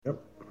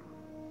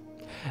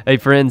Hey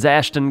friends,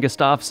 Ashton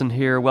Gustafson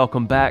here.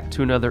 Welcome back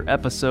to another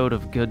episode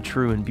of Good,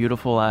 True, and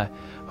Beautiful. I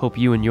hope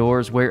you and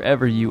yours,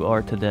 wherever you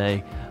are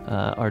today,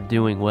 are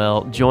doing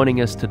well. Joining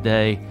us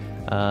today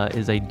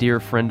is a dear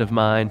friend of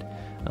mine.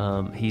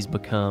 He's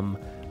become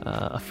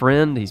a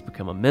friend, he's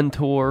become a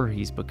mentor,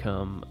 he's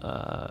become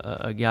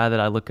a guy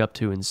that I look up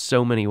to in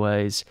so many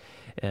ways.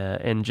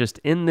 And just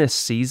in this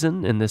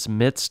season, in this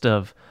midst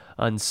of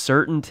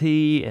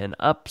uncertainty and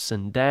ups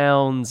and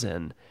downs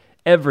and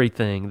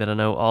everything that I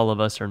know all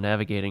of us are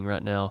navigating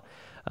right now,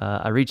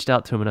 I reached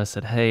out to him and I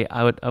said, hey,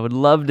 I would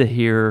love to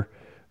hear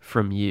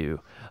from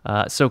you.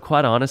 So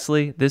quite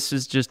honestly, this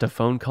is just a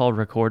phone call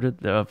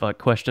recorded of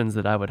questions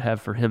that I would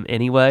have for him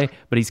anyway,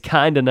 but he's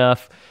kind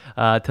enough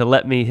to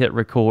let me hit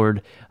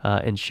record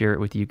and share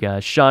it with you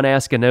guys. Sean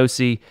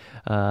Askinosie,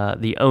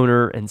 the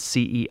owner and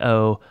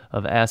CEO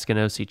of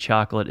Askinosie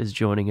Chocolate, is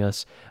joining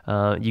us.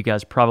 You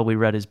guys probably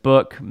read his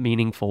book,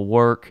 Meaningful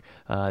Work.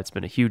 It's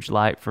been a huge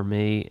light for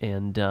me.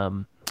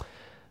 And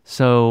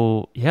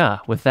so, yeah,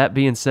 with that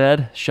being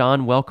said,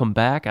 Sean, welcome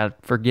back. I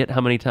forget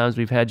how many times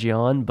we've had you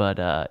on,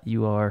 but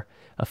you are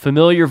a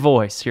familiar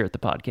voice here at the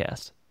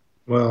podcast.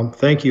 Well,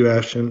 thank you,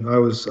 Ashton. I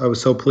was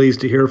so pleased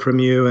to hear from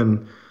you,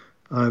 and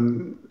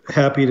I'm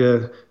happy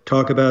to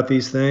talk about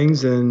these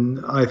things.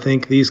 And I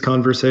think these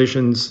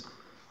conversations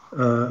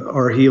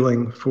are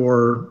healing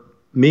for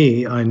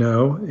me, I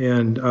know,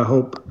 and I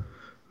hope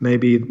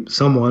maybe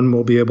someone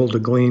will be able to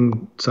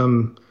glean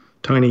some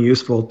tiny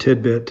useful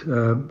tidbit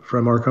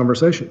from our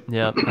conversation.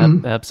 Yeah,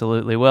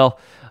 absolutely. Well,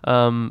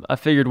 I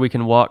figured we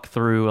can walk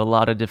through a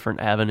lot of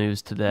different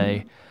avenues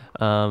today.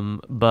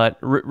 But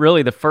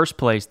really the first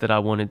place that I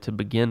wanted to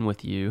begin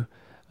with you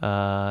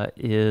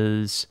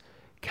is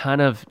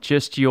kind of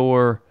just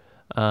your,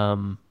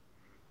 I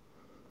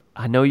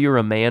know you're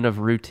a man of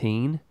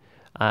routine.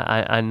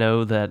 I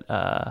know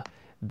that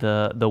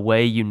the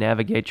way you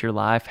navigate your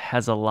life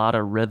has a lot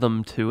of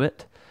rhythm to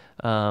it.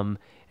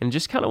 And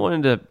just kind of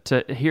wanted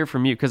to hear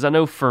from you, because I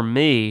know for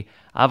me,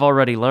 I've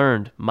already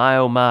learned,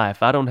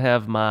 if I don't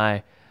have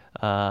my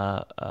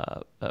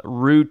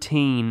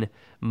routine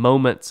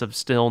moments of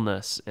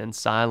stillness and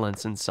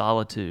silence and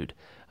solitude,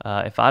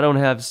 if I don't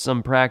have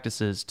some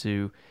practices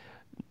to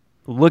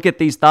look at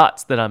these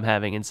thoughts that I'm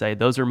having and say,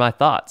 those are my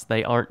thoughts,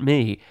 they aren't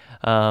me,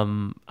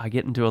 I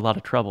get into a lot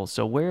of trouble.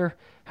 So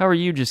how are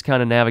you just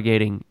kind of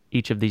navigating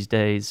each of these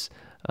days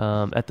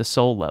at the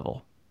soul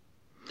level?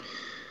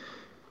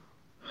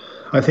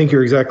 I think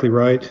you're exactly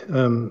right.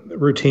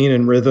 Routine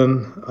and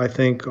rhythm, I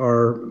think,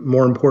 are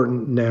more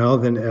important now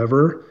than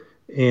ever.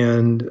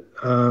 And,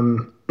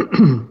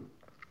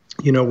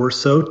 we're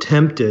so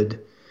tempted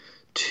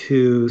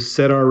to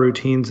set our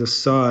routines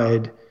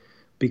aside,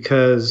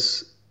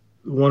 because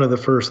one of the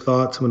first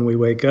thoughts when we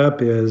wake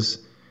up is,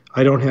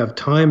 I don't have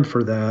time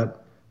for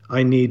that.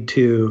 I need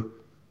to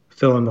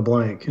fill in the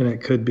blank. And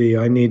it could be,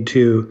 I need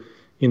to,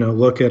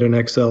 look at an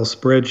Excel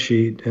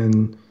spreadsheet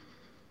and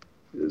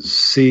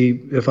see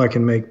if I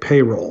can make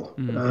payroll.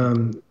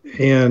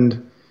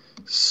 And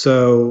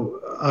so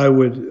I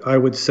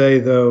would say,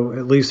 though,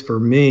 at least for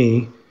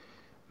me,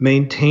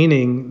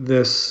 maintaining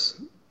this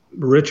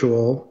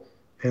ritual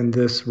and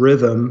this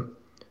rhythm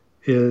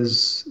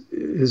is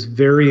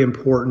very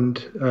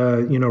important,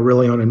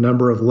 really on a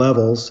number of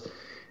levels,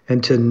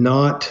 and to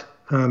not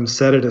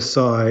set it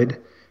aside,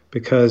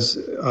 because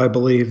I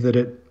believe that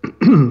it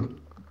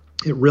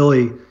it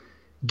really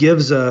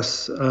gives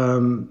us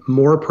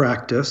more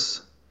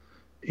practice,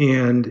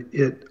 and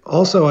it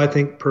also, I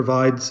think,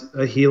 provides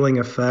a healing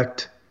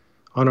effect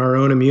on our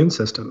own immune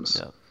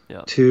systems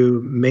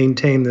to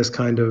maintain this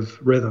kind of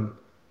rhythm.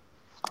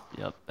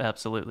 Yep,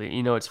 absolutely.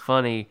 It's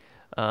funny,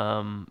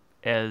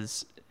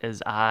 as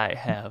I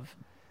have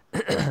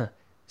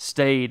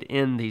stayed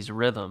in these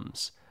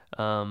rhythms,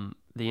 the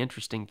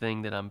interesting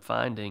thing that I'm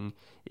finding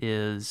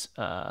is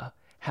how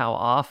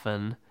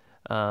often,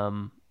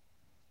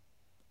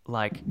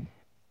 like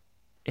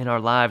in our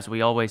lives,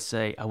 we always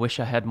say, I wish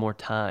I had more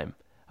time.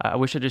 I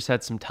wish I just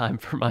had some time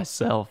for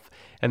myself.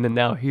 And then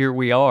now here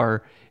we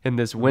are in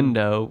this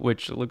window,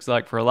 which looks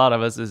like for a lot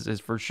of us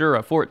is for sure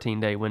a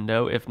 14-day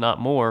window, if not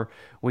more.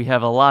 We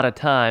have a lot of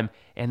time,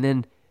 and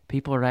then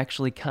people are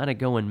actually kind of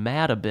going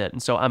mad a bit.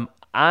 And so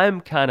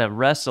I'm kind of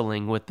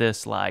wrestling with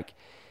this, like,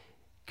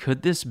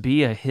 could this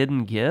be a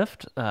hidden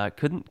gift?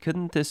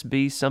 Couldn't this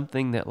be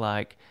something that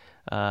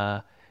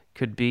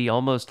could be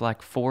almost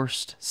like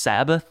forced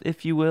Sabbath,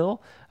 if you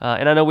will?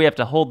 And I know we have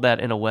to hold that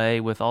in a way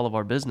with all of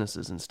our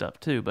businesses and stuff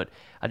too, but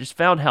I just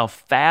found how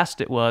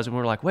fast it was, and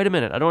we're like, wait a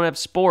minute, I don't have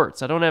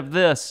sports, I don't have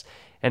this.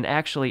 And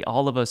actually,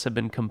 all of us have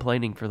been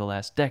complaining for the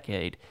last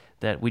decade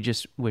that we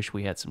just wish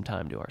we had some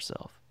time to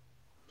ourselves.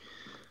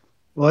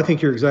 Well, I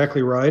think you're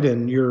exactly right,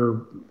 and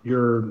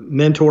your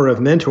mentor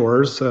of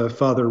mentors,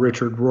 Father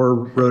Richard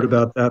Rohr, wrote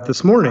about that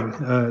this morning,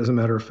 as a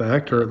matter of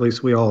fact, or at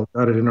least we all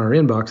got it in our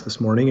inbox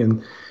this morning.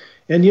 And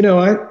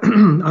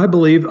I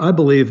believe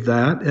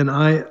that, and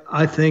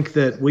I think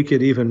that we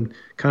could even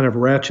kind of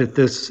ratchet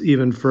this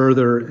even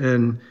further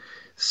and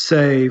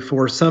say,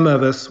 for some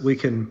of us, we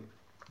can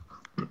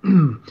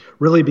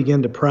really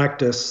begin to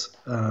practice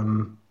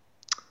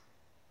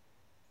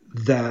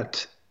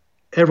that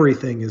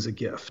everything is a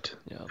gift.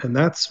 Yeah. And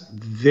that's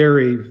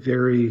very,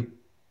 very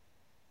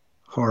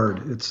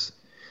hard. It's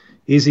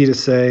easy to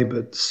say,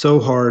 but so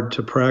hard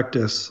to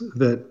practice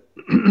that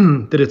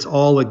that it's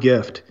all a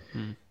gift.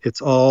 Mm.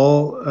 It's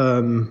all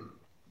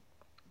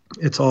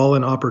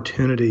an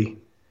opportunity,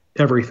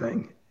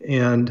 everything.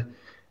 And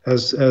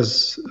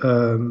as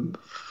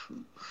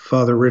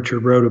Father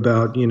Richard wrote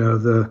about,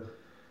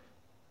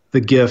 the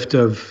gift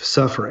of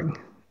suffering,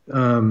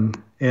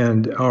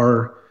 and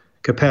our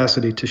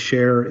capacity to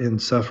share in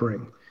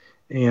suffering.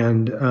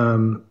 And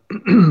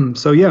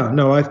so, yeah,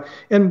 no,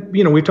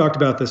 we've talked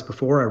about this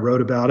before. I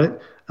wrote about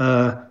it.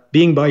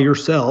 Being by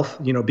yourself,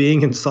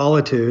 being in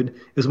solitude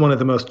is one of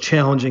the most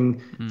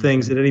challenging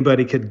things that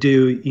anybody could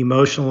do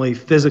emotionally,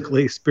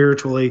 physically,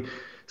 spiritually.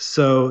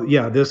 So,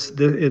 yeah, this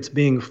it's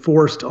being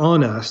forced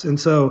on us. And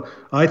so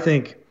I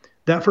think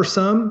that for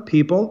some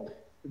people,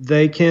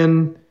 they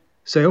can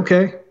say,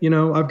 okay,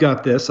 I've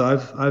got this.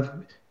 I've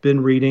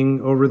been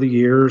reading over the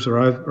years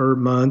or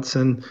months,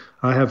 and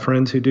I have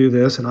friends who do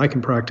this, and I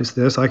can practice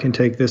this. I can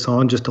take this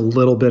on just a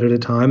little bit at a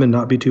time and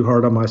not be too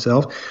hard on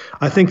myself.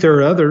 I think there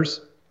are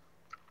others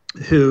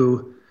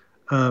who,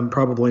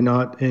 probably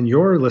not in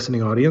your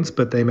listening audience,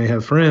 but they may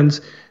have friends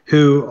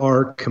who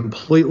are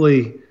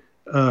completely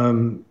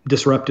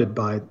disrupted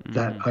by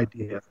that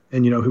idea,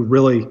 and who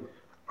really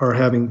are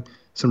having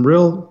some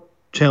real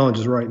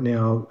challenges right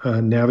now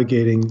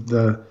navigating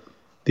the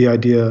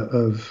idea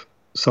of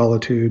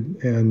solitude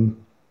and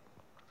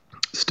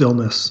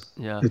stillness.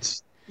 Yeah.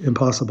 It's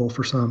impossible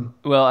for some.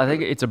 Well, I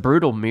think it's a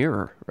brutal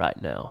mirror right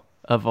now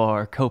of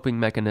our coping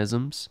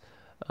mechanisms,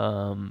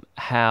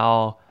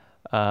 how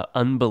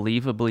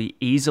unbelievably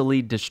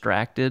easily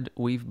distracted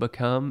we've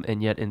become,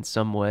 and yet in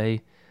some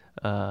way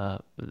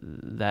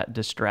that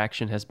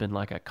distraction has been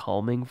like a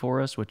calming for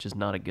us, which is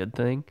not a good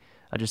thing.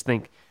 I just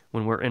think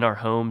when we're in our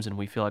homes and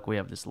we feel like we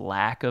have this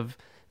lack of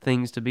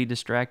things to be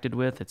distracted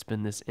with, it's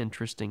been this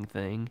interesting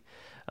thing.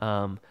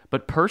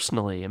 But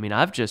personally, I mean,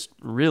 I've just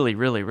really,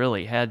 really,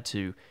 really had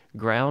to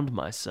ground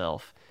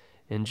myself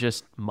in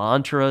just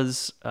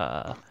mantras.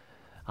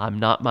 I'm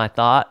not my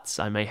thoughts.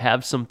 I may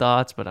have some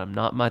thoughts, but I'm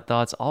not my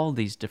thoughts. All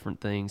these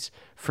different things.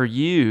 For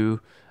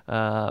you,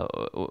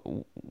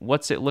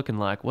 what's it looking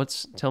like?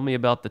 Tell me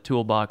about the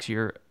toolbox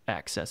you're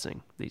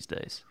accessing these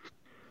days.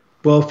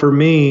 Well, for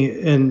me,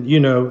 and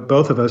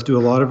both of us do a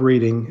lot of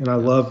reading, and I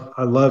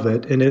love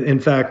it. And in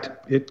fact,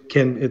 it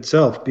can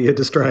itself be a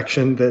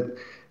distraction that,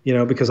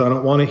 because I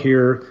don't want to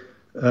hear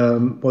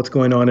what's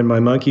going on in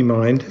my monkey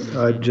mind.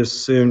 I'd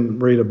just soon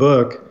read a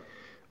book.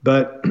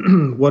 But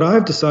what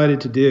I've decided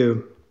to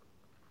do,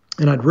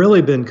 and I'd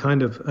really been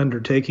kind of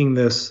undertaking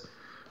this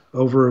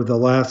over the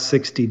last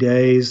 60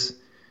 days,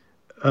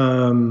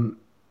 and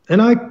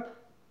I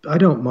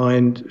don't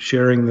mind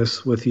sharing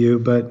this with you,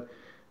 but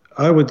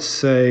I would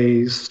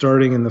say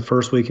starting in the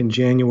first week in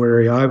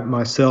January, I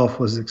myself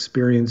was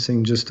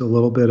experiencing just a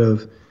little bit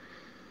of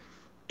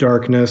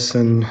darkness.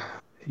 And,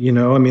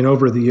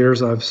 over the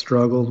years, I've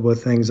struggled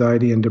with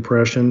anxiety and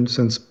depression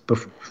since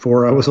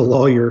before I was a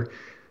lawyer.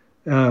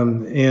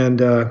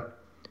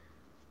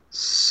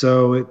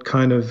 So it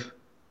kind of,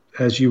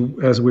 as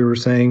we were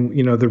saying,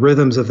 the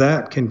rhythms of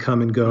that can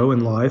come and go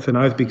in life. And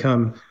I've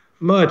become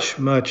much,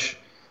 much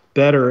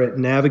better at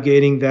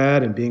navigating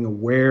that and being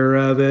aware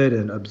of it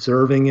and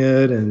observing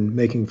it and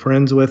making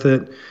friends with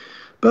it.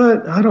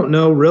 But I don't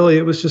know, really,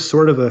 it was just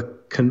sort of a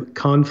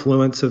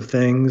confluence of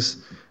things,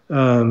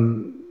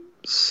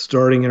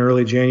 starting in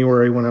early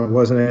January when I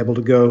wasn't able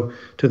to go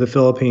to the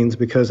Philippines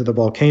because of the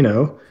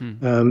volcano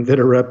that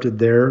erupted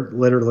there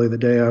literally the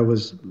day I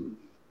was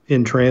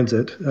in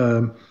transit.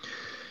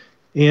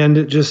 And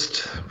it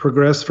just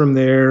progressed from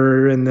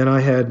there. And then I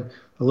had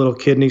a little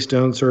kidney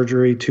stone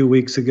surgery 2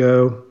 weeks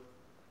ago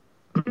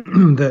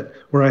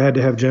where I had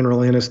to have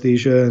general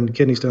anesthesia, and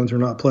kidney stones are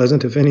not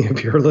pleasant if any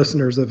of your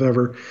listeners have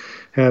ever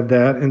had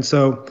that. And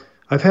so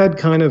I've had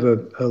kind of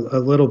a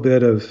little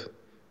bit of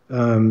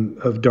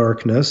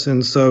darkness.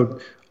 And so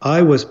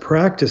I was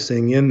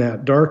practicing in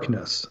that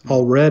darkness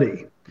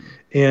already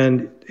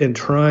and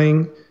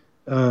trying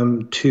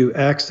to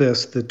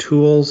access the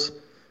tools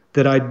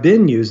that I'd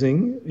been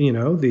using,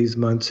 these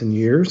months and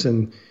years.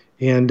 And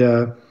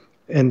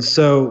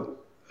so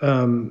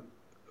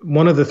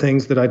one of the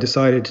things that I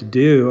decided to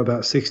do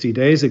about 60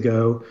 days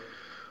ago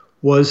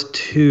was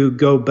to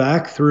go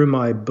back through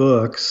my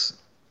books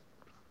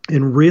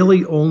and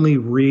really only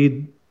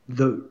reread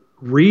the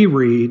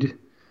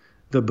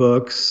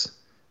books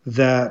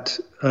that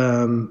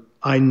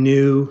I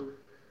knew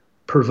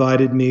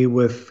provided me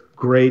with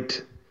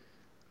great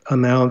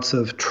amounts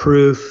of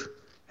truth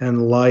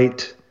and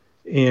light.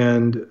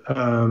 And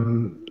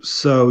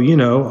so,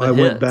 I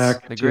went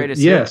back the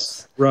greatest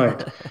yes, hits.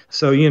 Right.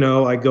 So,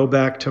 I go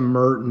back to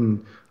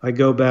Merton, I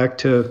go back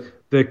to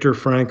Viktor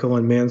Frankl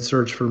and Man's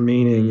Search for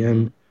Meaning.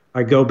 And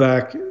I go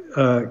back,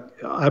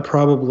 I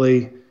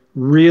probably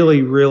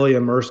really, really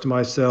immersed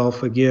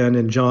myself again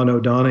in John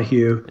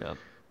O'Donohue,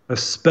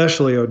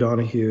 especially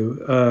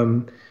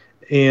O'Donohue.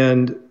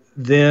 And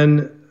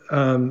then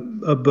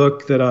a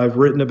book that I've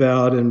written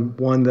about and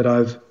one that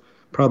I've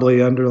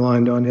probably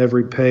underlined on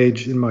every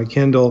page in my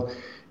Kindle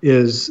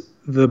is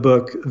the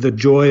book The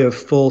Joy of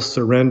Full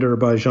Surrender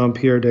by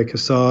Jean-Pierre de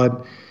Caussade.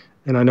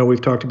 And I know we've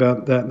talked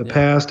about that in the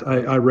past.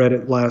 I read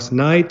it last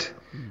night.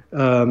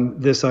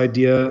 This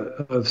idea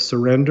of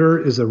surrender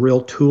is a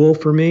real tool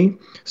for me.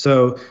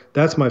 So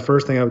that's my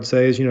first thing I would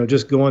say is,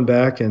 just going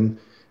back and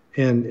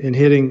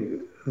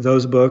hitting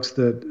those books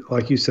that,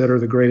 like you said, are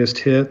the greatest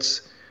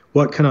hits.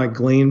 What can I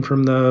glean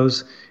from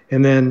those?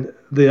 And then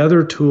the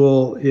other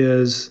tool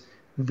is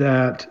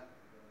that,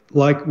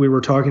 like we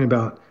were talking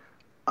about,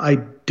 I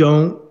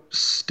don't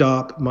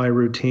stop my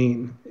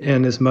routine.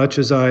 And as much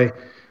as I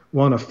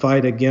want to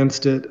fight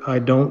against it, I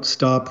don't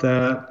stop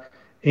that.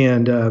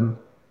 And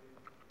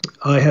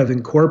I have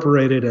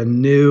incorporated a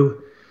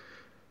new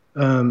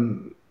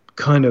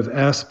kind of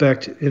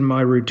aspect in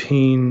my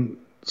routine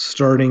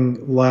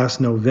starting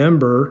last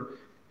November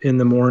in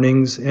the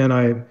mornings.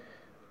 And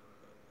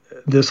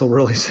this will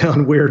really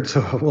sound weird,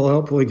 so we'll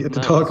hopefully get to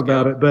talk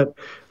about it. But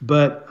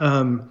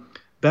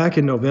back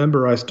in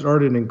November, I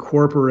started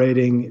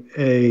incorporating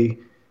a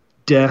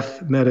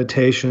death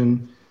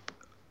meditation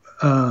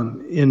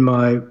in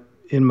my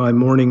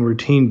morning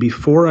routine.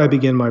 Before I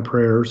begin my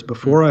prayers,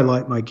 before I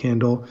light my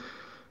candle,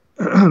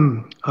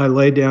 I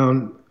lay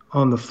down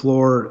on the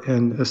floor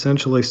and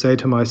essentially say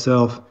to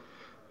myself,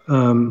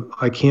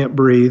 I can't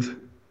breathe.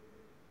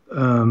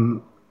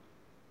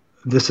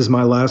 This is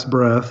my last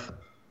breath.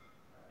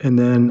 And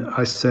then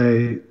I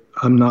say,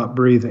 I'm not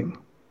breathing.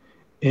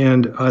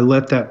 And I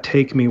let that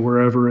take me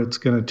wherever it's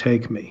going to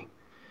take me.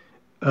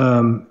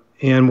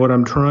 And what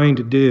I'm trying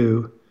to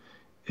do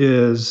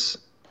is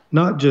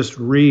not just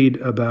read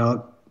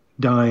about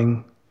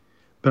dying,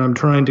 but I'm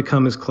trying to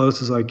come as close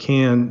as I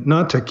can,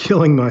 not to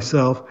killing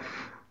myself.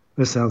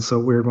 This sounds so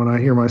weird when I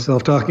hear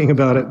myself talking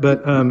about it,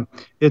 but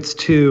it's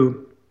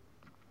to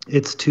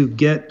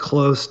get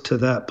close to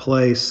that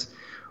place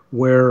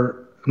where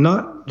I'm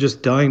not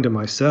just dying to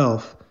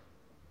myself,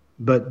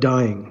 but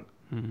dying.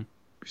 Mm-hmm.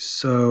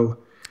 So,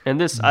 and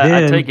this,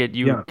 I take it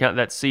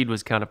that seed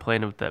was kind of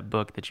planted with that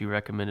book that you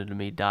recommended to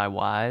me, Die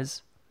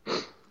Wise.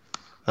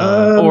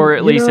 Or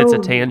at least it's a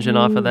tangent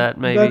off of that,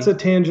 maybe? That's a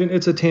tangent.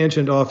 It's a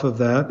tangent off of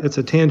that. It's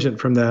a tangent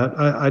from that.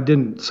 I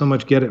didn't so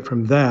much get it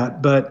from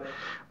that, but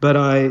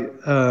I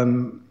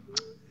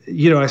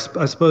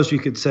suppose you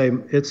could say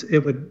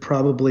it would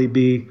probably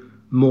be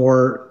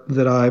more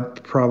that I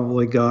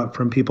probably got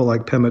from people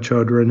like Pema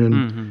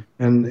Chodron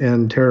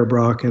and Tara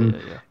Brach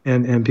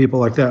and people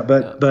like that.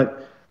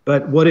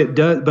 But what it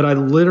does, but I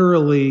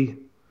literally,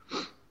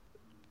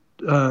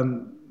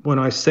 when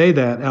I say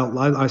that out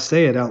loud, I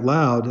say it out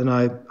loud, and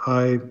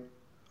I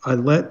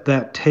let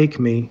that take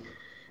me.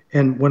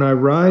 And when I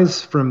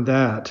rise from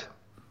that,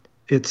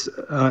 it's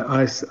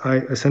I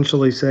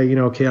essentially say,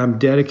 okay, I'm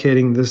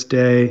dedicating this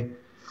day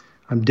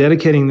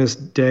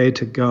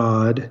to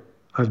God.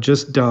 I've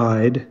just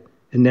died,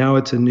 and now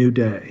it's a new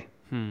day.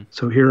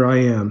 So here I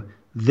am.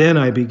 Then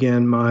I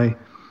begin my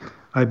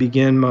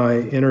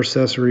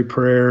intercessory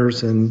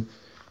prayers and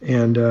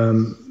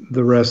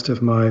the rest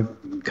of my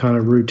kind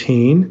of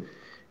routine.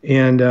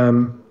 And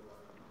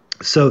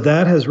so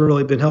that has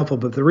really been helpful.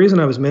 But the reason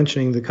I was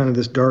mentioning the kind of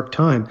this dark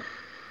time,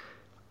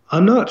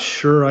 I'm not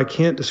sure, I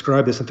can't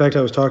describe this. In fact,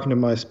 I was talking to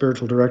my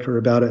spiritual director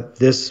about it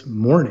this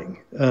morning,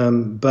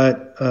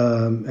 but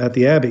at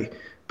the Abbey.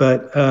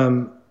 But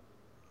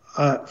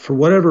for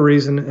whatever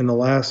reason, in the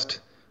last,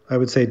 I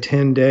would say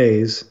 10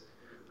 days,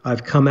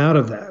 I've come out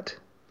of that.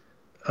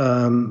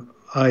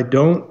 I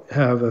don't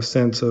have a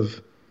sense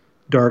of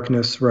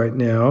darkness right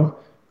now.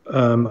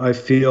 I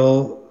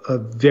feel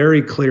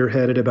very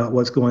clear-headed about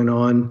what's going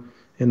on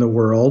in the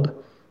world,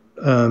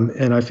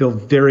 and I feel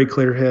very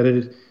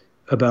clear-headed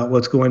about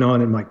what's going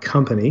on in my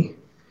company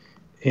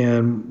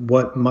and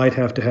what might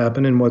have to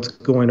happen and what's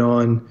going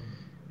on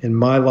in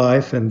my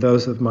life and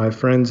those of my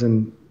friends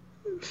and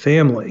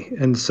family.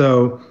 And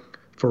so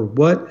for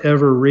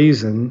whatever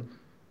reason,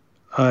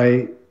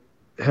 I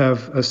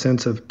have a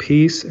sense of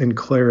peace and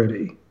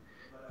clarity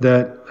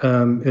that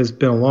has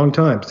been a long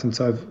time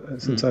since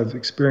I've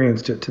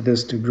experienced it to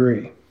this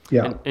degree.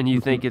 Yeah. And you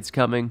think it's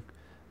coming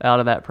out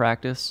of that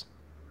practice?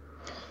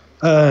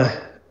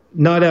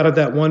 Not out of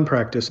that one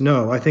practice.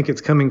 No, I think it's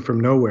coming from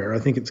nowhere. I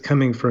think it's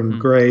coming from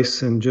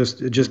grace, and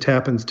it just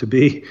happens to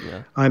be.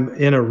 Yeah. I'm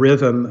in a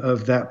rhythm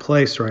of that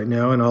place right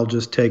now, and I'll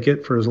just take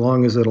it for as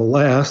long as it'll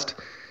last,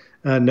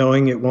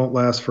 knowing it won't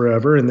last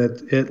forever, and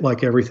that it,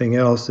 like everything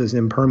else, is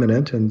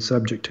impermanent and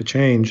subject to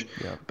change.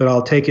 Yeah. But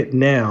I'll take it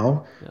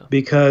now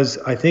because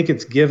I think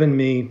it's given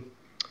me.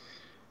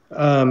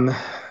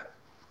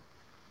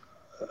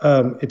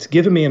 It's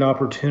given me an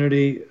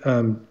opportunity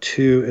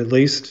to, at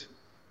least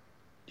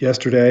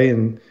yesterday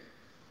and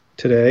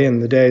today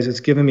and the days,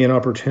 it's given me an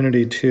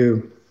opportunity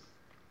to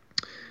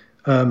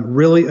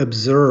really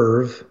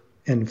observe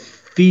and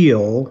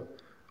feel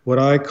what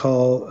I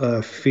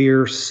call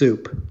fear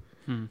soup.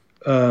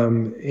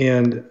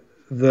 And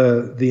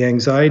the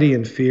anxiety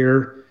and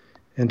fear,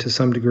 and to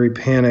some degree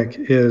panic,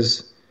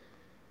 is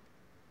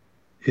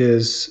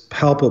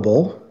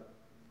palpable.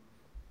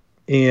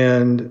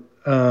 And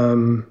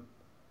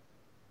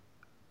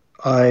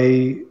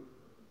I,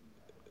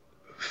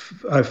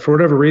 for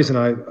whatever reason,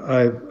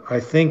 I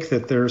think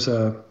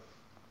that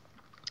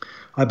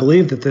I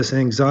believe that this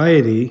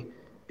anxiety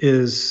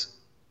is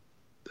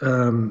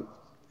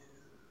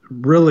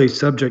really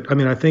subject. I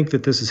mean, I think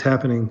that this is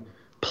happening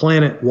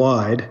planet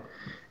wide.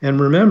 And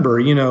remember,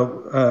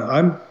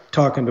 I'm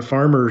talking to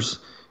farmers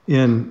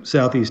in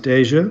Southeast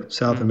Asia,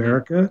 South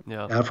America,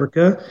 Yeah.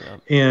 Africa, Yeah.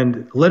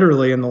 and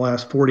literally in the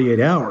last 48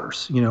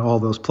 hours, all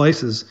those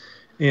places,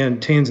 and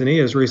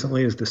Tanzania as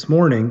recently as this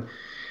morning.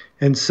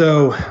 And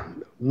so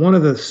one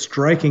of the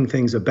striking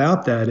things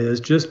about that is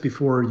just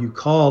before you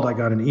called, I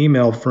got an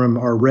email from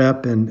our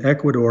rep in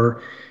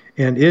Ecuador,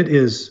 and it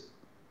is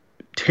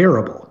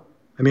terrible.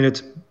 I mean,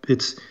 it's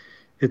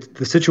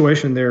the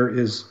situation there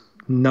is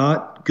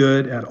not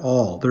good at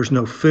all. There's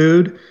no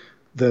food.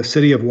 The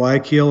city of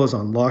Guayaquil is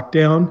on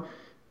lockdown,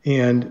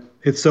 and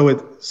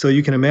so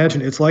you can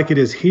imagine it's like it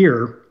is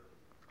here,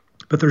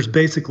 but there's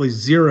basically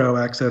zero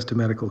access to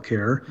medical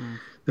care.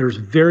 There's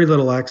very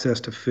little access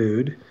to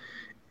food,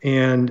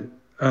 and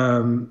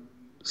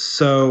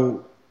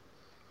so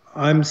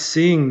I'm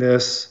seeing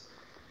this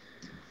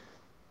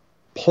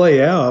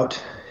play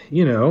out.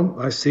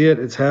 I see it.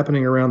 It's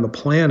happening around the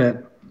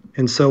planet.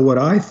 And so what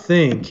I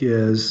think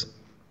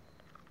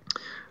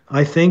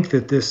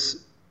that this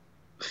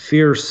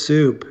fear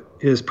soup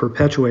is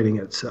perpetuating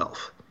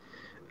itself.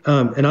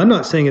 And I'm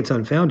not saying it's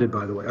unfounded,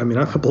 by the way. I mean,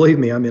 believe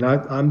me. I mean,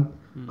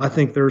 I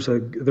think there's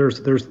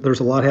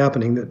a lot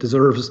happening that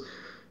deserves,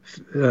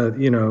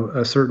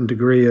 a certain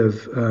degree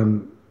of,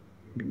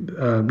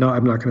 no,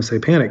 I'm not going to say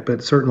panic,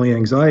 but certainly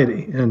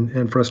anxiety and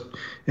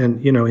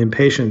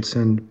impatience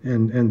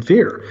and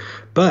fear.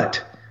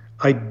 But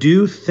I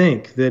do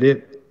think that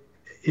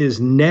it's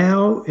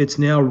now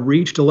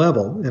reached a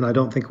level, and I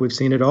don't think we've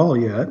seen it all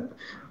yet,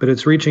 but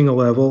it's reaching a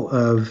level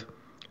of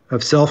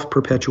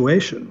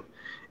self-perpetuation.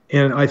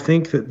 And I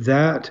think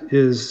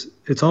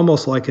it's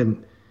almost like a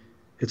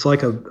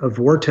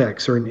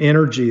vortex or an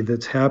energy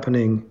that's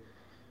happening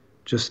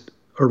just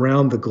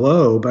around the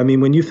globe. I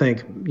mean, when you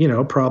think,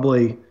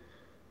 probably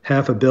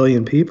 500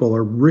 million people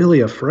are really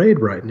afraid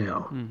right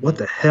now. What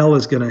the hell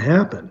is going to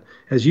happen?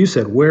 As you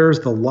said, where's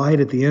the light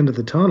at the end of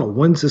the tunnel?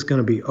 When's this going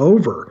to be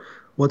over?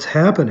 What's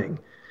happening?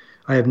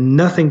 I have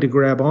nothing to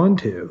grab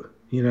onto,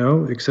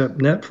 except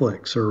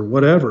Netflix or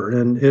whatever.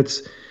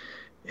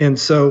 And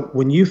so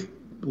when you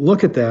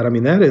look at that, I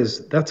mean,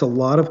 that's a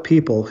lot of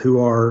people who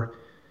are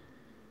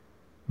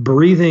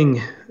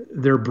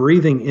they're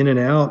breathing in and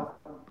out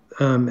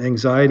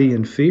anxiety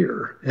and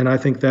fear. And I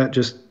think that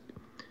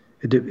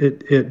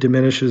it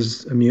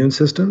diminishes immune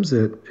systems.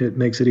 It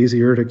makes it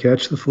easier to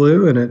catch the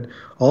flu. And it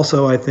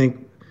also, I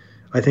think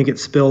it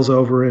spills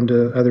over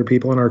into other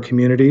people in our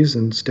communities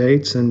and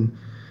states and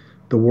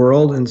the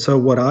world. And so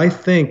what I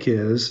think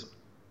is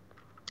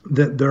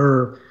that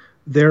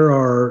there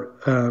are,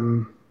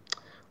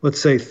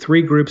 let's say,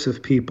 three groups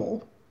of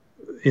people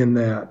in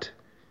that.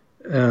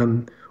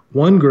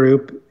 One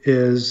group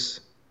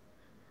is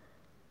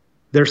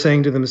they're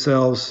saying to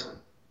themselves,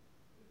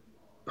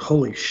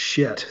 holy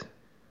shit,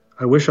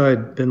 I wish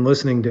I'd been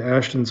listening to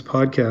Ashton's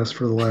podcast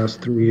for the last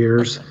 3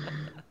 years.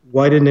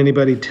 Why didn't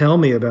anybody tell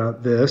me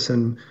about this?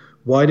 And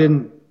why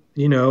didn't,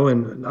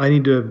 and I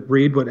need to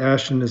read what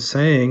Ashton is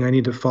saying. I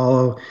need to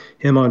follow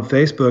him on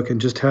Facebook and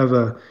just have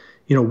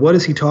what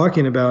is he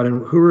talking about?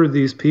 And who are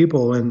these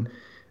people? And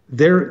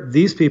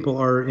these people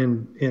are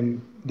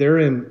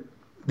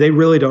they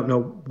really don't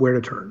know where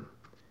to turn,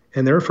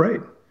 and they're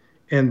afraid.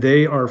 And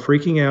they are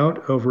freaking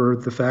out over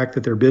the fact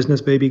that their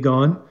business may be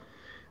gone,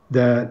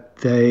 that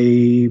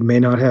they may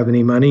not have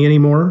any money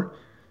anymore,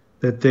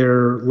 that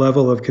their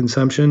level of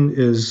consumption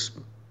is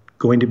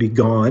going to be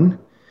gone.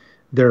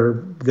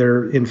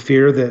 They're in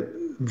fear that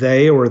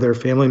they or their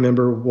family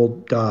member will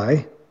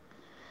die.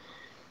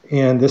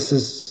 And this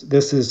is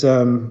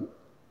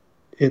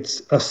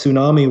it's a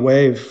tsunami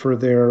wave for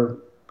their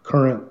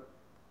current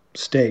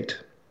state,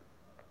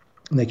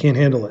 and they can't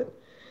handle it.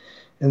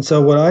 And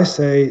so what I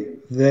say,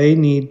 they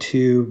need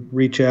to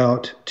reach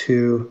out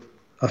to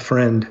a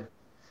friend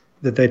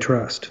that they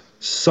trust,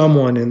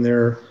 someone in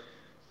their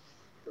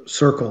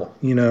circle,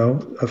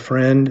 a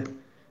friend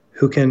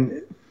who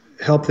can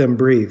help them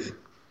breathe,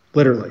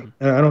 literally.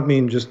 And I don't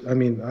mean I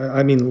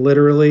mean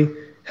literally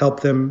help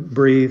them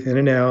breathe in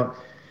and out,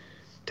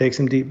 take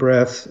some deep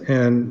breaths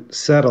and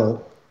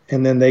settle,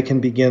 and then they can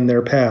begin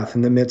their path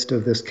in the midst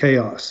of this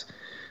chaos.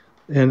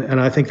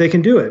 And I think they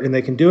can do it, and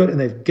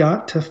they've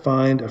got to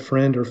find a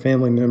friend or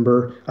family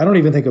member. I don't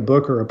even think a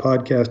book or a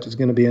podcast is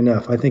going to be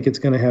enough. I think it's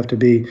going to have to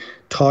be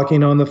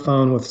talking on the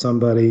phone with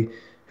somebody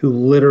who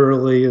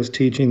literally is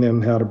teaching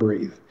them how to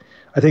breathe.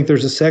 I think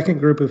there's a second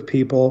group of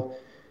people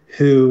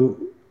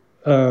who,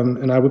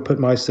 and I would put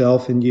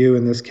myself and you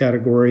in this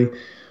category.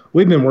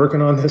 We've been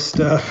working on this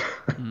stuff,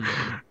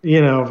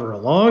 for a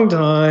long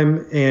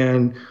time,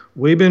 and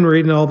we've been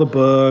reading all the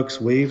books.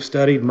 We've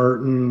studied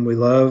Merton. We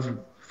love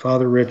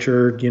Father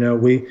Richard.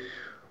 We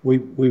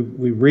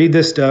read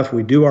this stuff.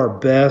 We do our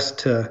best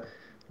to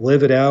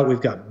live it out.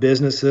 We've got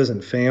businesses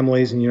and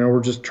families, and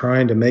we're just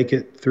trying to make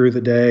it through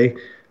the day.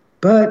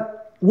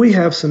 But we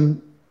have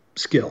some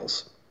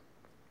skills.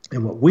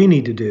 And what we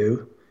need to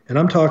do, and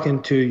I'm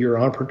talking to your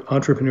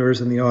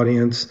entrepreneurs in the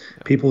audience,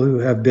 people who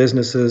have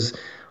businesses,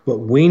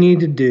 what we need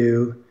to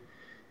do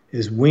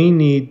is we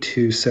need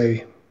to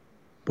say,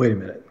 wait a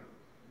minute.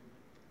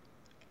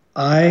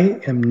 I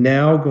am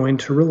now going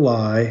to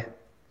rely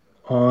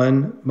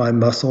on my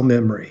muscle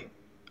memory.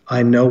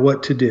 I know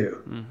what to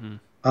do. Mm-hmm.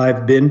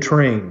 I've been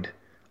trained.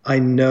 I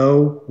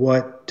know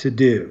what to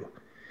do.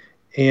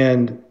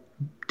 And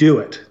do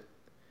it.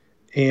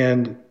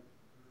 And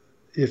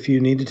if you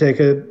need to take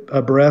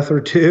a breath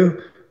or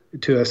two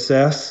to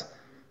assess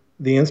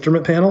the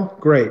instrument panel,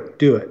 great,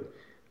 do it.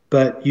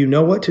 But you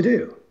know what to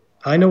do.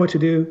 I know what to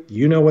do.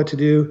 You know what to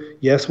do.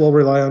 Yes, we'll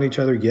rely on each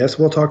other. Yes,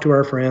 we'll talk to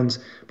our friends,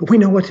 but we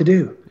know what to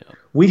do. Yeah.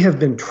 We have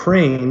been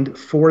trained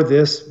for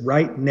this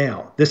right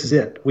now. This is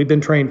it. We've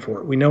been trained for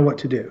it. We know what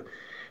to do.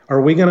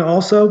 Are we going to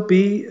also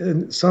be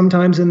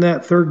sometimes in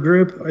that third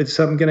group? Is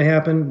something going to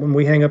happen when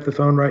we hang up the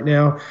phone right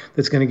now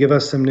that's going to give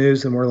us some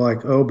news and we're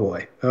like, oh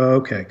boy, oh,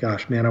 okay,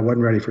 gosh, man, I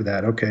wasn't ready for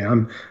that. Okay,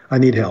 I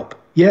need help.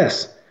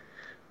 Yes.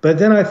 But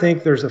then I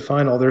think there's a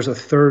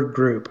third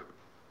group.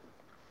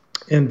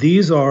 And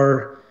these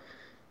are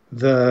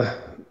the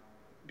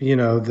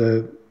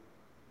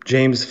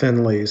James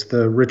Finleys,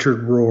 the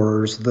Richard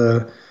Rohrs,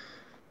 the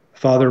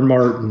Father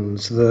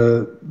Martins,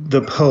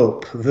 the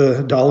Pope,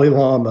 the Dalai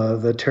Lama,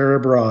 the Tara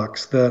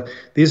Brachs.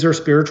 These are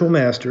spiritual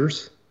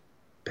masters,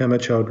 Pema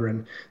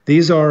Chodron.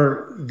 These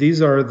are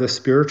the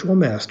spiritual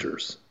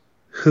masters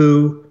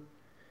who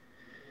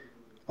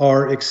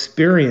are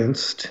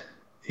experienced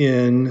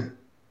in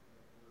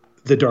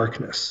the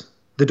darkness,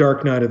 the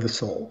dark night of the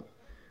soul.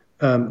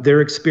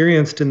 They're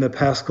experienced in the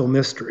Paschal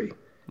mystery,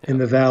 in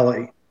the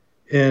valley.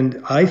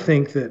 And I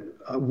think that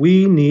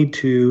we need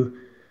to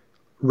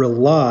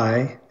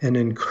rely and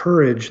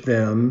encourage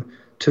them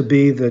to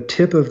be the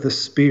tip of the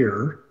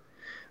spear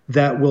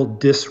that will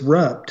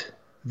disrupt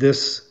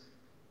this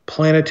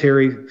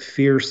planetary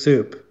fear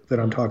soup that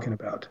I'm talking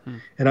about.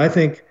 And I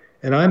think,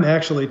 and I'm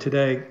actually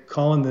today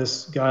calling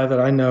this guy that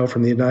I know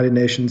from the United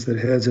Nations that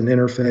heads an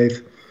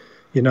interfaith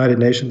United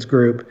Nations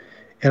group,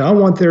 and I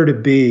want there to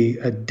be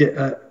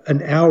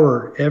an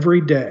hour every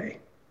day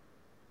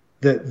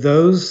that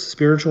those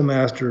spiritual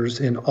masters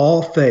in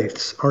all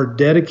faiths are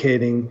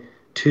dedicating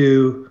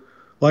to,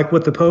 like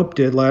what the Pope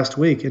did last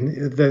week.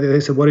 And they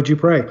said, what did you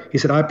pray? He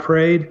said, I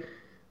prayed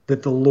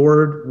that the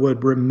Lord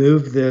would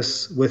remove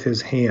this with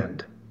his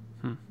hand.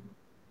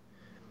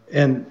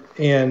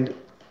 And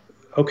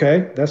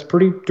okay, that's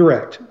pretty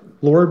direct.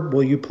 Lord,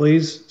 will you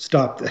please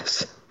stop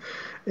this?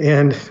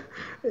 And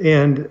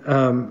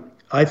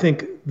I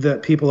think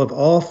that people of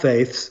all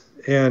faiths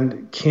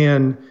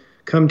can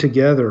come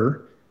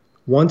together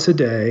once a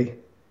day,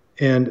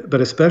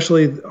 but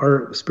especially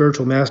our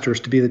spiritual masters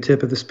to be the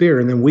tip of the spear,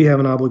 and then we have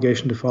an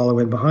obligation to follow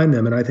in behind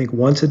them. And I think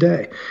once a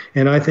day,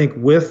 and I think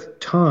with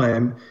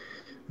time,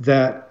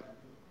 that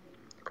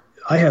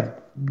I have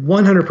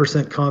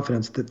 100%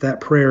 confidence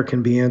that prayer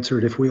can be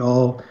answered if we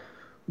all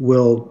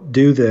will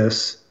do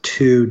this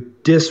to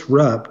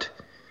disrupt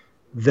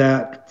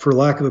that, for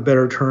lack of a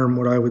better term,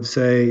 what I would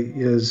say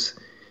is,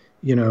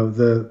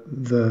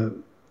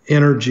 the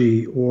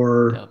energy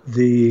or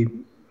the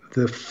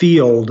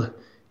field,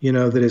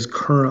 that is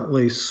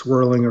currently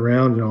swirling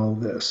around in all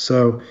of this.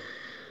 So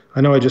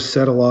I know I just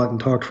said a lot and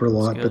talked for a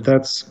lot, but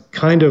that's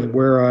kind of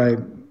where I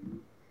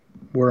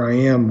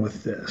am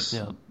with this.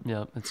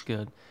 Yeah, that's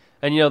good.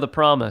 And the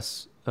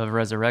promise of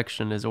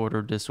resurrection is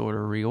order,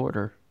 disorder,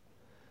 reorder.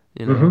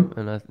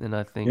 And I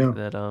think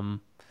that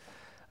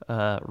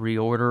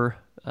reorder.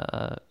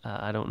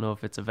 I don't know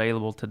if it's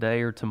available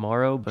today or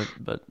tomorrow,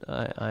 but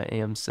I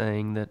am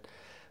saying that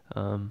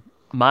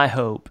my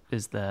hope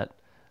is that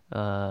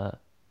I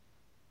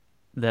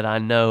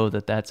know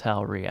that that's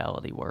how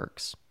reality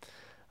works.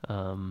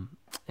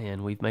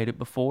 And we've made it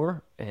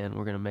before, and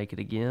we're going to make it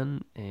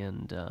again.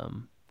 And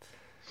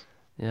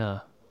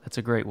that's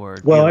a great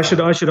word. Well, I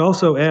should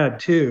also add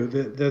too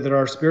that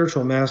our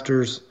spiritual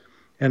masters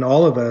and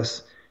all of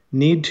us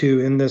need to,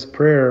 in this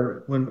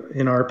prayer,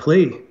 in our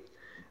plea,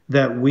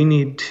 that we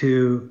need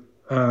to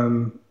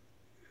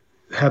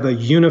have a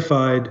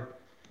unified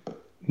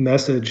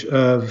message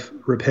of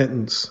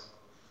repentance.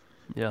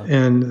 Yeah.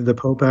 And the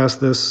Pope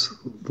asked this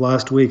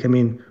last week. I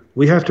mean,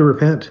 we have to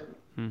repent.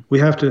 We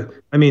have to.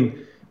 I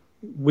mean,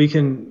 we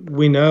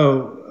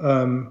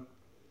know.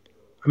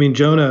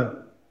 Jonah.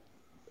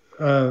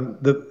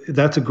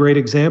 That's a great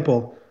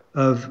example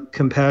of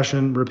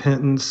compassion,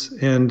 repentance,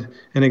 and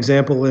an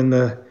example in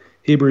the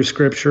Hebrew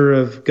Scripture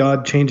of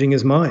God changing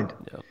His mind.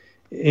 Yeah.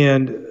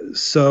 And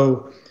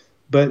so,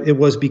 but it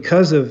was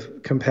because of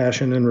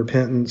compassion and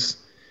repentance.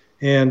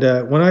 And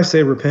when I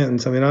say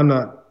repentance, I mean, I'm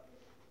not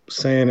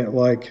saying it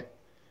like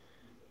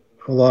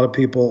a lot of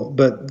people,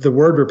 but the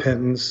word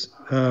repentance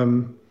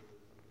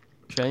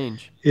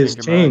change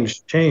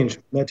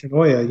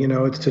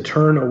metanoia. It's to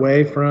turn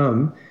away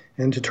from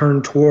and to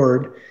turn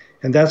toward,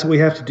 and that's what we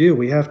have to do.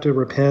 We have to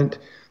repent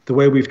the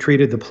way we've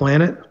treated the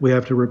planet. We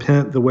have to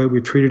repent the way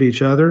we've treated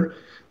each other,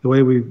 the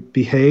way we've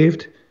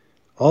behaved,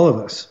 all of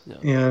us. Yeah.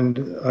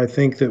 And I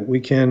think that we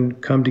can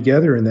come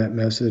together in that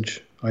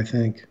message, I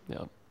think.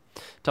 Yeah.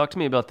 Talk to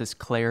me about this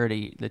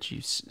clarity that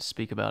you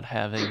speak about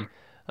having.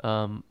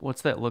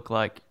 What's that look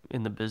like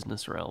in the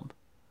business realm?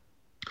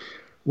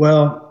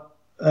 Well,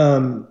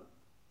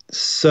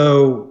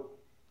 so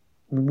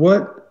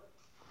what,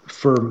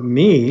 for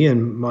me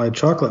and my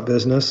chocolate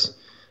business,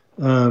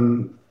 I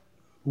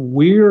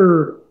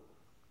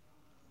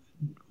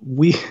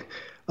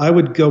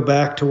would go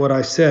back to what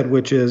I said,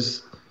 which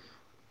is,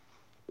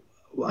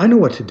 I know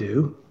what to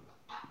do.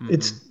 Mm-hmm.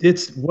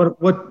 It's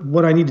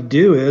what I need to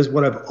do is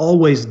what I've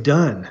always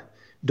done.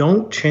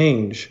 Don't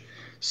change.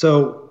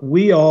 So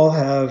we all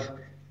have,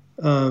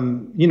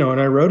 and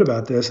I wrote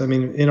about this. I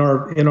mean, in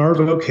our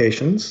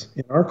vocations,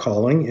 in our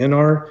calling,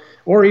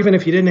 or even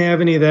if you didn't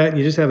have any of that,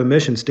 you just have a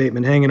mission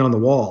statement hanging on the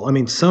wall. I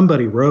mean,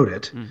 somebody wrote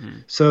it. Mm-hmm.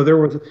 So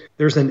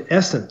there's an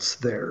essence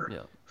there. Yeah.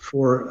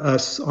 For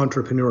us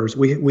entrepreneurs.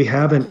 We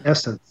have an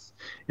essence,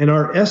 and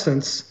our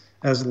essence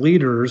as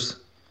leaders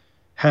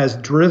has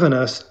driven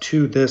us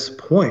to this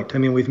point. I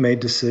mean, we've made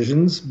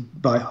decisions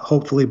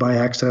hopefully by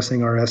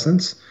accessing our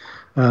essence,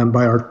 by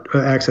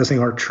accessing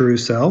our true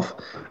self,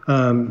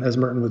 as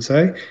Merton would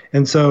say.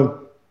 And so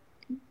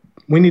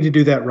we need to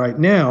do that right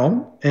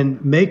now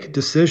and make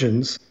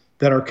decisions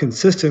that are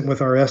consistent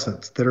with our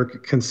essence, that are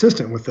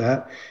consistent with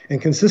that,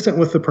 and consistent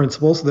with the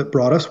principles that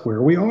brought us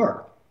where we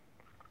are.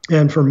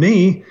 And for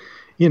me,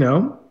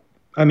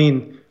 I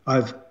mean,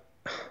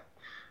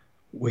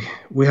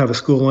 we have a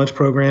school lunch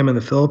program in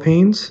the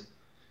Philippines,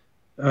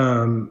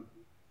 and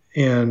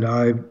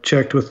I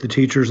checked with the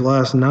teachers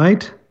last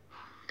night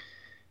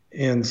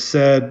and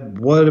said,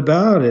 "What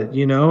about it?"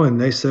 And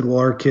they said, "Well,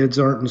 our kids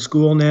aren't in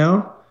school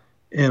now,"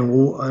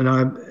 and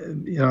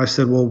I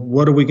said, "Well,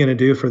 what are we going to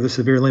do for the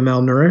severely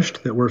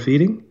malnourished that we're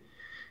feeding?"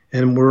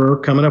 And we're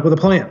coming up with a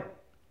plan,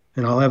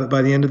 and I'll have it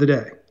by the end of the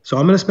day. So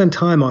I'm going to spend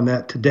time on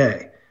that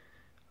today.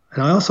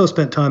 And I also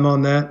spent time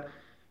on that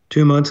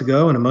 2 months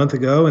ago and a month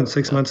ago and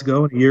 6 months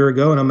ago and a year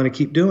ago, and I'm going to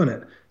keep doing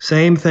it.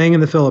 Same thing in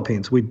the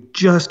Philippines. We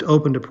just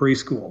opened a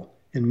preschool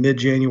in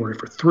mid-January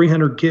for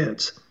 300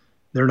 kids.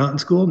 They're not in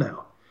school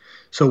now.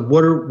 So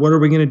what are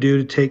we going to do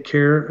to take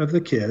care of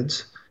the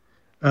kids?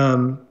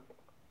 And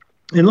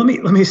let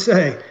me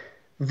say,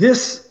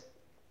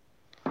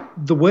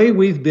 the way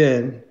we've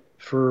been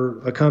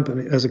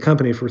as a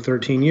company for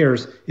 13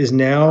 years is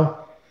now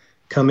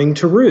coming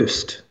to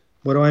roost.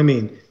 What do I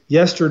mean?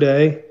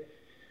 Yesterday,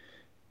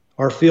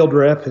 our field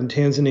rep in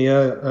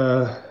Tanzania,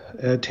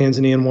 a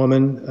Tanzanian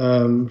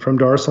woman from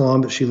Dar es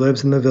Salaam, but she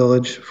lives in the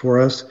village for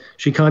us.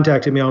 She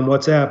contacted me on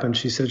WhatsApp and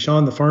she said,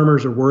 "Sean, the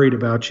farmers are worried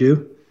about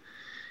you.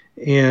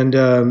 And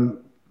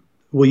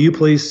will you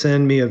please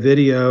send me a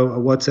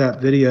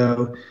WhatsApp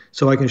video,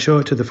 so I can show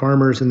it to the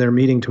farmers in their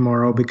meeting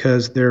tomorrow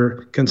because they're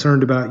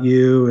concerned about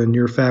you and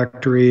your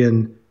factory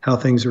and how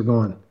things are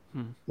going."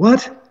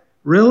 What?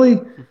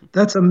 Really?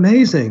 That's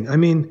amazing. I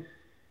mean,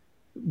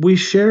 we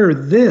share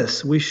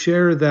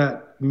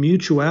that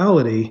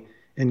mutuality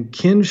and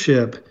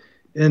kinship,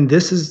 and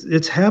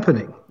it's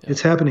happening. Yeah.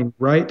 It's happening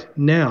right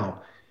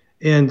now.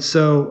 And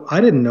so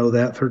I didn't know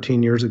that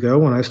 13 years ago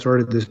when I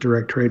started this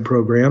direct trade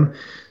program.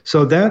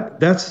 So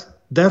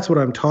that's what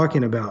I'm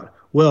talking about.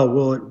 Well,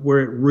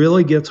 where it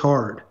really gets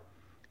hard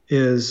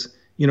is,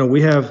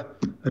 we have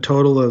a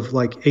total of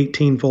like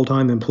 18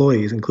 full-time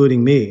employees,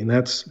 including me, and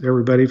that's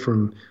everybody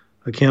from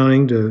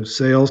accounting to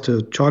sales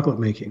to chocolate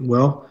making.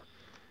 Well,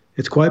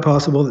 it's quite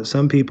possible that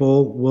some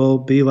people will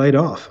be laid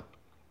off.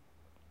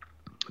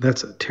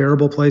 That's a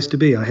terrible place to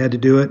be. I had to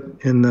do it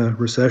in the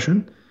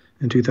recession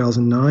in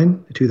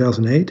 2009,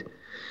 2008.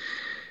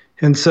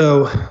 And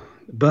so,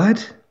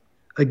 but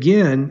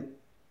again,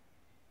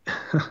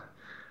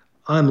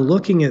 I'm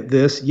looking at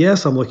this.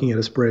 Yes, I'm looking at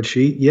a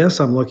spreadsheet.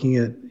 Yes, I'm looking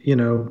at,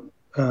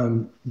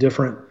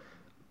 different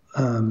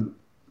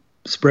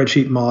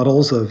spreadsheet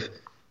models of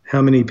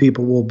how many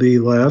people will be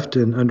left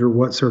and under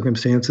what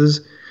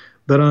circumstances.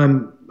 But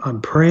I'm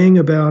praying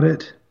about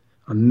it.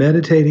 I'm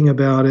meditating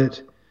about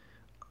it.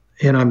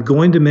 And I'm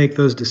going to make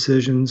those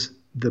decisions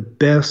the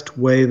best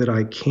way that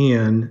I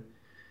can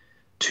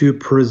to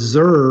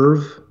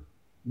preserve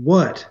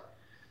what?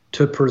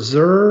 To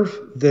preserve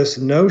this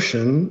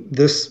notion,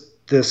 this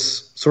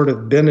sort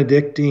of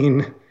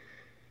Benedictine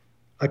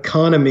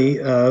economy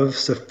of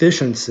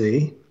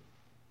sufficiency,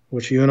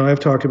 which you and I have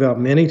talked about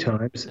many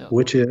times,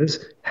 which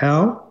is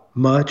how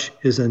much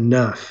is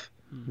enough?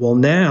 Well,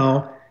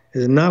 now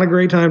is not a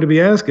great time to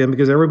be asking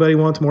because everybody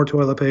wants more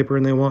toilet paper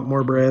and they want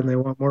more bread and they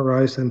want more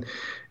rice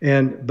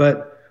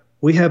but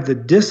we have the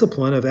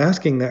discipline of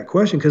asking that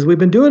question because we've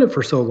been doing it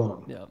for so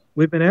long. Yeah.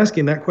 We've been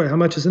asking that question, how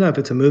much is enough?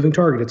 It's a moving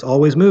target. It's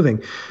always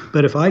moving.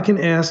 But if I can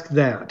ask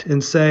that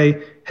and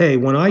say, hey,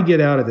 when I get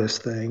out of this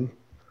thing,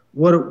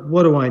 what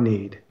do I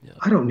need? Yeah.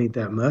 I don't need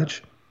that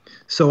much.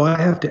 So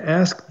I have to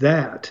ask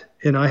that,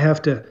 and I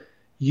have to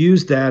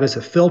use that as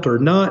a filter,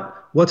 not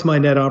what's my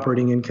net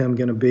operating income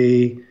going to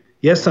be.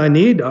 Yes, I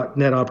need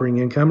net operating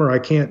income or I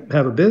can't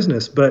have a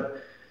business,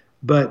 but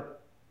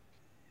But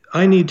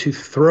I need to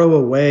throw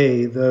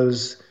away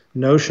those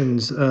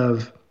notions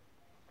of,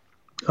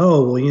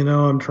 oh, well,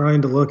 I'm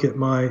trying to look at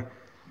my,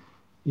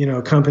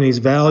 company's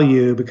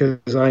value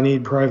because I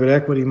need private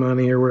equity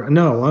money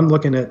no, I'm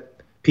looking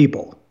at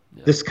people.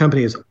 Yeah. This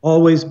company has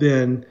always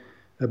been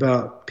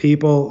about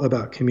people,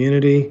 about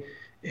community.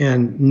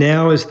 And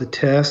now is the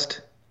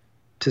test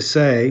to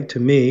say to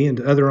me and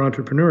to other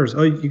entrepreneurs,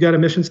 oh, you got a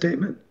mission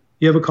statement?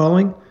 You have a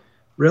calling?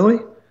 Really?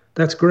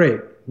 That's great.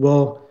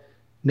 Well,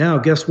 now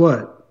guess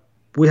what?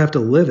 We have to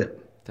live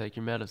it. Take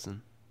your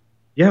medicine.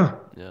 Yeah.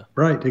 Yeah.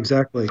 Right.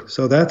 Exactly.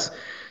 So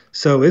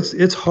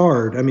it's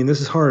hard. I mean,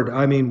 this is hard.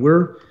 I mean,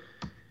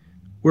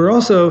 we're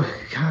also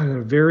kind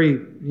of very,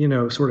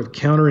 sort of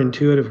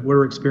counterintuitive.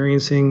 We're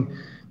experiencing,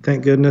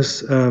 thank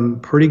goodness,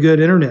 pretty good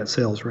internet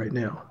sales right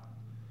now.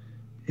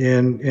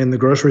 And the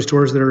grocery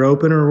stores that are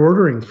open are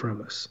ordering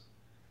from us.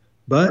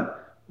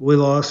 But we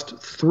lost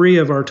 3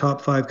 of our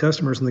top 5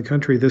 customers in the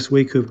country this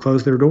week who've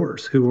closed their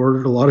doors, who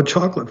ordered a lot of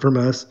chocolate from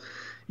us,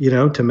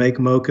 to make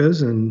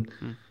mochas and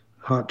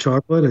hot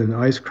chocolate and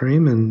ice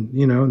cream. And,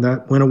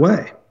 that went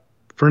away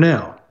for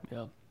now.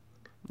 Yeah.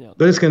 Yeah.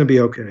 But it's going to be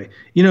okay.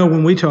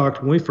 When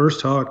we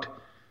first talked,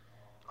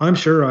 I'm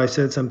sure I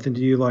said something to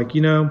you like,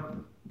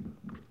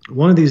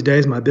 one of these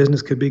days my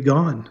business could be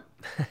gone.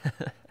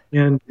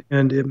 and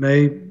it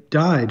may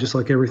die just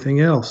like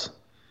everything else.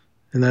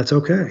 And that's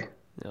okay.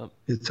 Yep.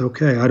 It's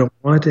okay. I don't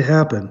want it to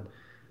happen.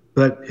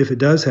 But if it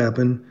does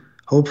happen,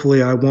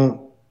 hopefully I won't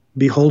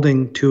be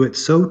holding to it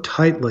so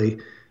tightly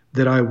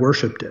that I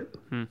worshiped it.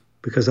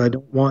 Because I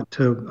don't want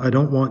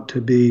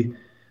to be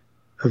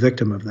a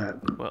victim of that.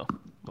 Well,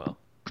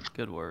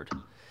 good word.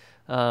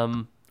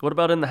 What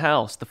about in the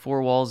house, the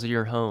 4 walls of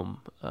your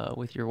home,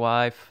 with your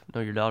wife? I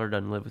know your daughter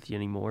doesn't live with you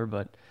anymore,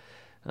 but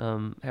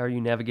how are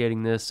you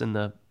navigating this in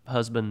the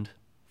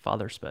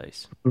husband-father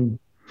space?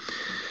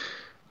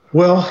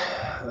 Well,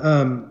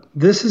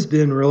 this has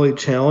been really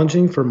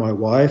challenging for my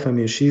wife. I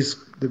mean, she's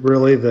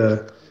really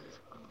the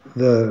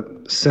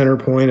center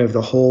point of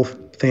the whole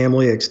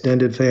family,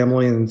 extended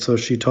family, and so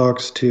she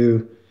talks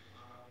to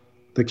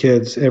the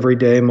kids every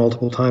day,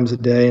 multiple times a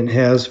day, and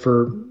has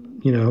for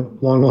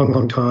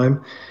long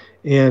time.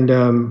 And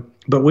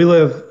but we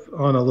live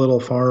on a little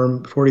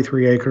farm,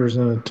 43 acres,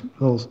 in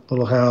a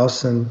little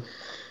house, and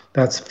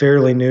that's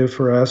fairly new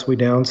for us. We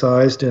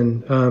downsized,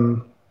 and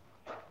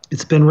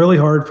it's been really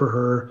hard for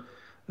her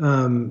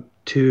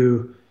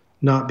to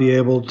not be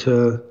able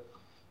to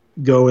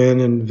go in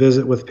and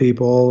visit with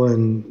people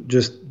and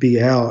just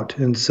be out.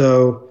 And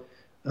so,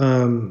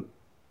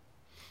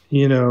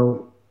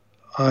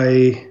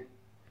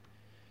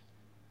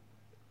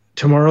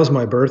 tomorrow's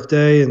my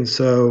birthday, and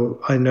so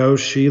I know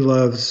she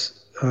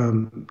loves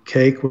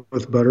cake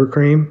with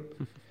buttercream,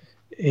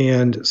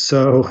 and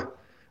so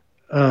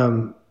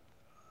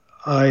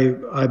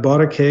I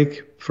bought a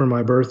cake for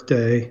my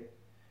birthday,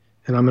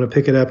 and I'm going to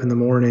pick it up in the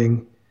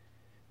morning.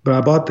 But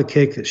I bought the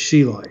cake that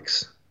she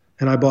likes,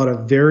 and I bought a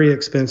very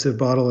expensive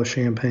bottle of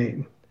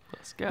champagne.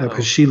 Let's go.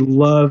 Because she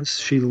loves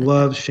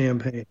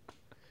champagne,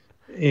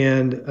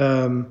 and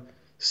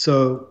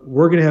so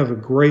we're going to have a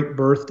great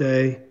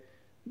birthday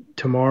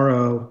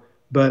tomorrow.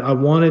 But I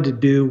wanted to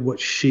do what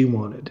she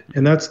wanted,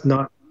 and that's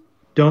not.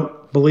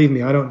 Don't believe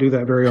me, I don't do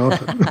that very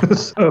often.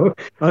 So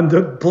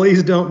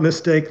please don't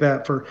mistake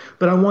that for.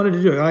 But I wanted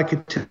to do it. I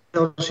could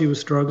tell she was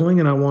struggling,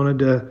 and I wanted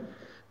to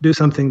do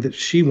something that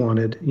she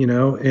wanted,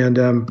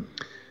 and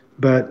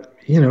but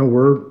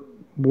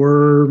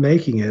we're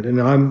making it, and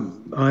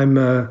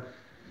I'm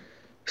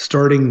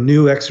starting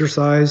new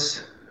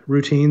exercise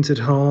routines at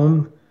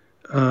home,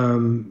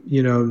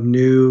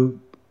 new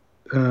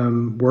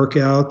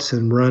workouts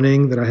and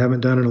running that I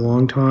haven't done in a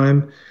long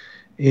time,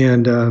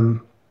 and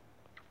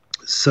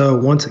so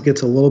once it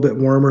gets a little bit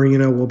warmer,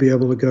 we'll be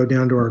able to go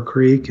down to our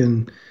creek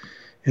and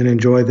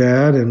enjoy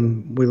that,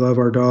 and we love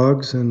our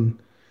dogs, and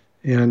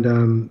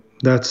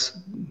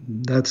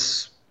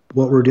that's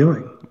what we're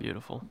doing.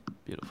 Beautiful.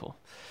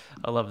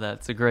 I love that.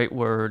 It's a great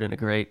word and a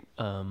great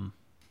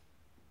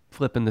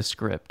flipping the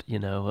script,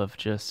 of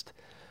just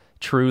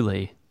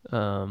truly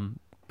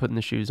putting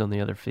the shoes on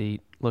the other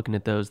feet, looking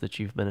at those that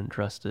you've been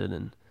entrusted,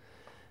 and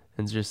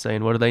just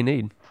saying, what do they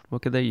need?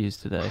 What could they use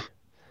today?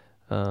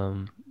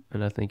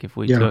 And I think if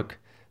we took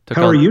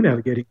How are you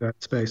navigating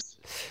that space?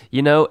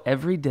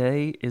 Every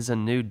day is a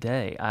new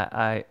day.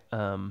 I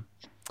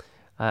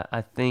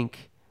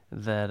think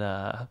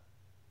that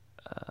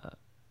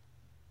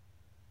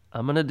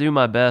I'm going to do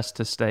my best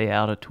to stay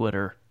out of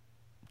Twitter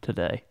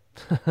today.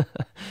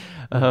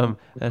 That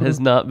has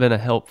not been a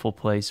helpful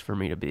place for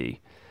me to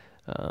be.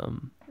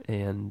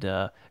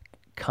 And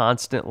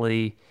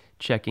constantly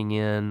checking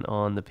in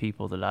on the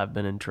people that I've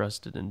been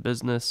entrusted in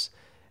business.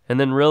 And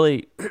then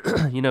really,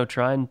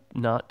 trying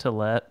not to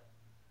let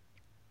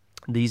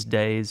these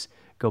days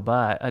go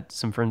by.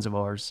 Some friends of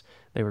ours,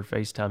 they were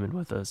FaceTiming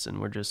with us, and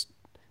we're just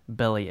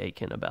belly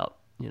aching about,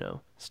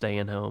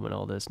 staying home and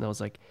all this. And I was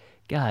like,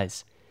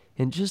 guys,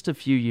 in just a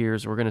few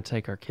years, we're going to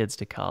take our kids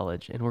to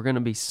college, and we're going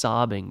to be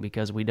sobbing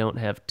because we don't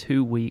have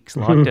 2 weeks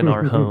locked in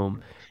our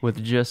home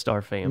with just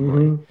our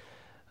family.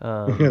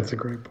 That's a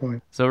great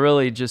point. So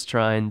really just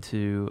trying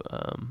to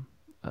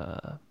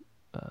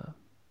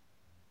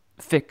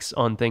fix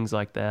on things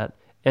like that.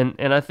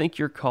 And I think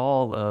your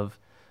call of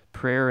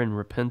prayer and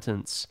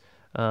repentance,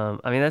 I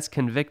mean, that's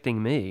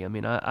convicting me. I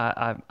mean,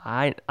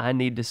 I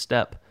need to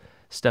step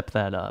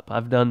that up.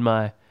 I've done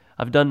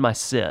my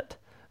sit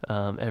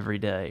every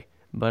day,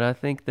 but I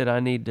think that I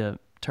need to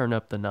turn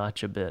up the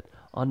notch a bit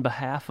on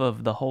behalf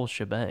of the whole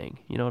shebang.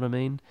 You know what I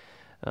mean?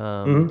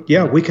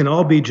 Yeah, we can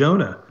all be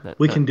Jonah.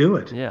 We can do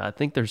it. Yeah, I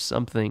think there's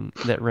something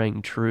that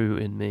rang true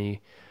in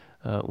me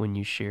when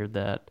you shared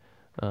that.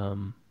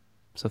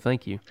 So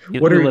thank you.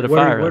 What are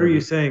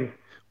you saying?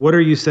 What are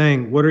you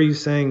saying? What are you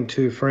saying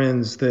to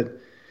friends that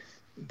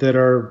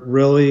are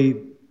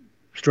really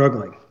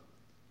struggling?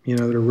 You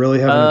know, that are really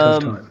having a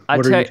tough time.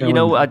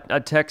 I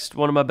text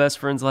one of my best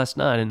friends last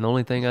night, and the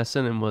only thing I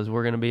sent him was,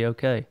 "We're going to be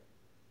okay."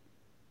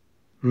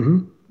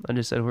 Mm-hmm. I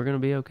just said, "We're going to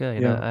be okay."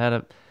 And Yeah. I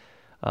had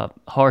a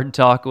hard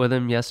talk with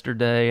him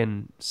yesterday,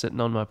 and sitting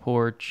on my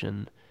porch,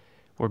 and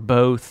we're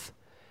both,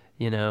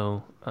 it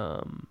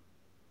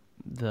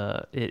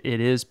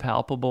is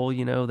palpable,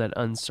 that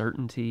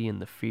uncertainty and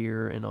the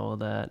fear and all of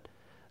that.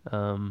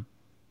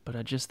 But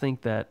I just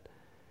think that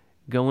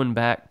going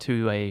back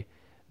to a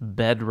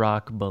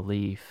bedrock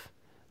belief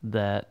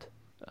that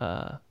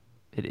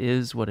it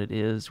is what it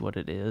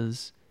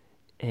is,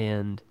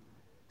 and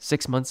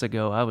 6 months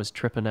ago I was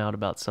tripping out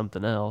about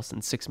something else,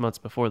 and 6 months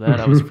before that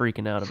I was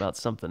freaking out about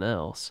something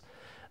else.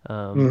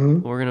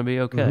 We're going to be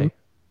okay. Mm-hmm.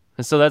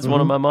 And so that's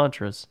one of my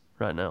mantras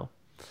right now,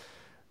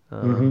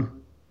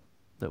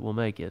 that we'll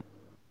make it.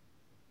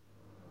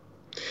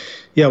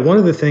 Yeah, one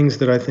of the things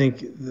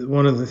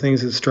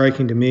that's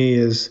striking to me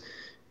is,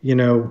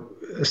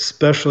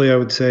 especially I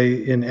would say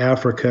in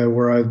Africa,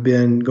 where I've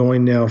been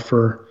going now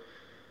for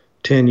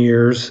 10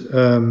 years,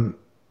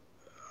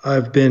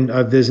 I've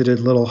visited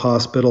little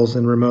hospitals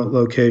in remote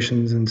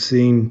locations and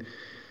seen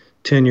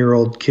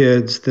 10-year-old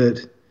kids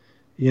that,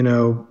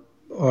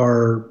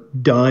 are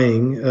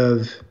dying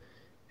of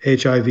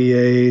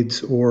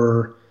HIV/AIDS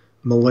or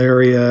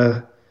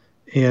malaria.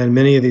 And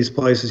many of these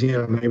places,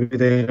 maybe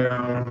they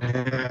don't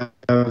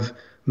have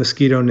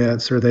mosquito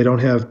nets, or they don't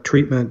have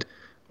treatment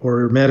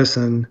or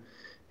medicine.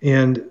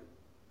 And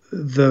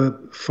the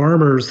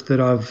farmers that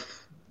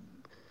I've,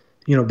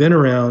 been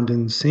around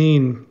and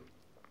seen,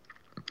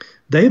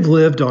 they've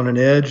lived on an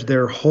edge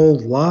their whole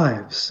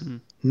lives,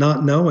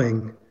 not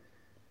knowing,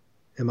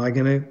 am I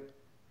going to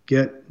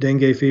get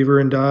dengue fever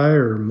and die,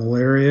 or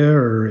malaria,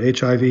 or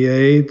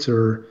HIV/AIDS,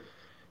 or,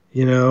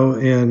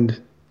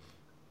 and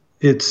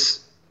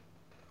it's,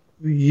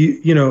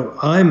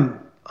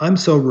 I'm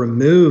so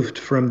removed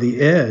from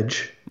the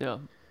edge,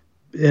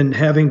 and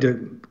having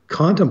to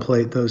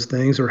contemplate those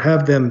things or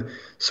have them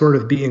sort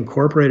of be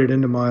incorporated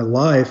into my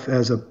life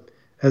as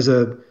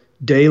a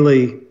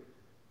daily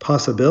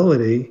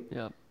possibility.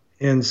 Yeah.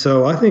 And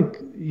so I think,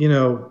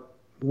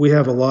 we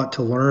have a lot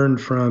to learn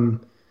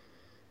from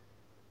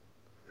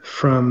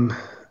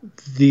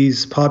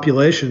these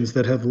populations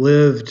that have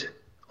lived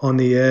on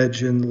the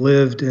edge and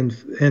lived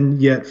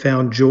and yet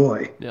found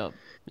joy. Yeah.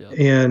 Yeah.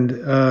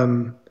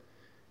 And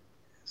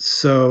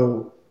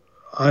so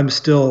I'm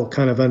still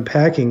kind of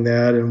unpacking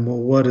that, and well,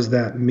 what does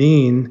that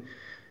mean?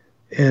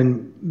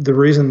 And the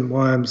reason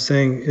why I'm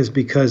saying is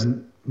because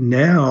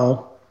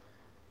now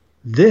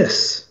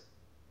this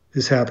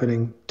is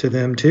happening to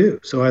them too.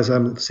 So as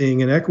I'm seeing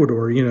in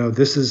Ecuador,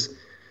 this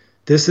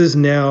is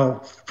now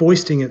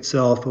foisting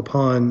itself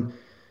upon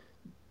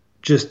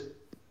just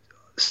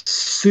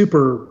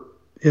super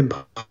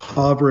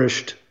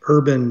impoverished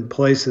urban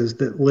places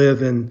that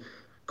live in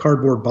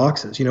cardboard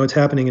boxes. It's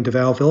happening in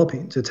Davao,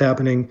 Philippines. It's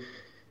happening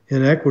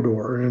in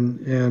Ecuador.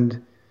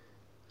 And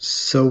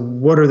so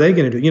what are they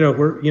going to do?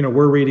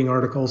 We're reading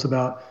articles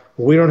about,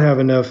 well, we don't have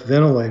enough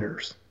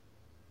ventilators.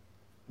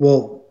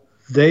 Well,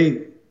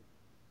 they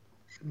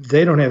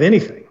don't have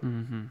anything.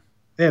 Mm-hmm.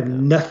 They have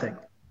nothing.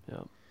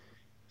 Yeah.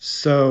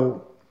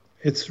 So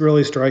it's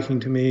really striking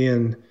to me,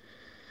 and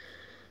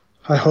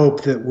I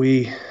hope that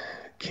we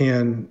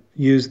can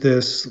use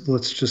this.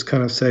 Let's just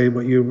kind of say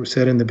what you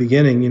said in the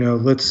beginning,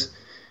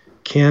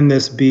 can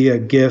this be a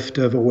gift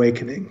of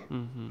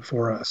awakening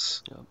for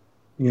us?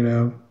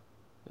 Yeah.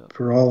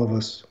 For all of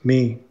us,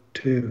 me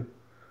too.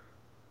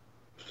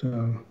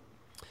 So.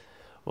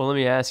 Well, let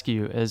me ask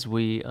you, as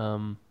we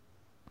kind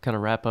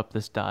of wrap up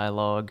this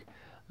dialogue,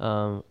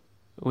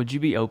 would you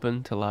be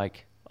open to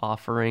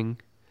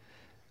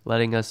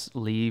letting us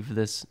leave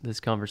this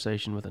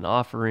conversation with an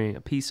offering,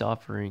 a peace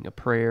offering, a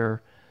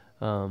prayer?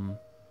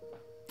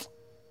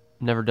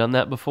 Never done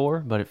that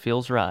before, but it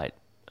feels right.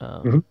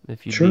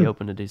 If you'd be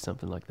open to do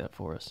something like that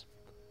for us.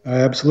 I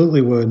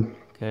absolutely would.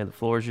 Okay, the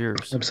floor is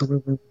yours.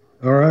 Absolutely.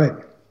 All right.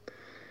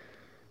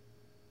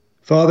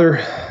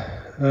 Father,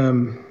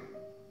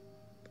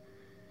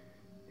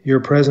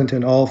 you're present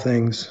in all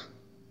things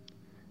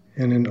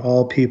and in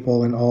all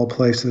people in all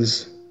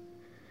places.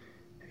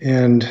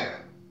 And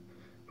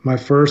my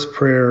first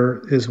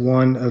prayer is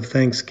one of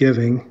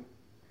thanksgiving.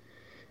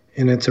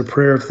 And it's a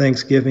prayer of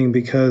thanksgiving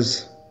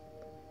because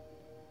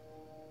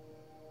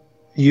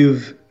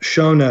you've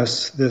shown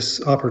us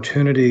this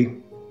opportunity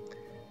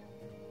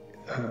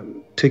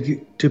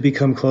to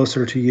become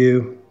closer to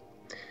you.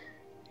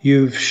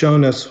 You've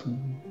shown us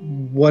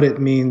what it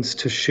means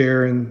to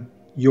share in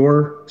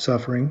your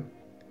suffering,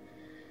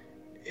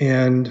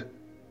 and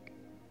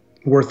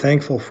we're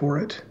thankful for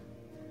it.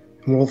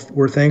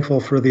 We're thankful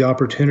for the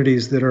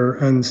opportunities that are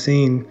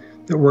unseen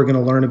that we're going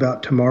to learn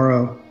about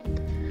tomorrow.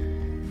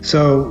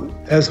 So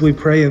as we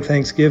pray in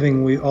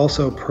thanksgiving, we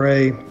also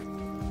pray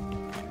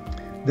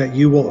that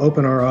you will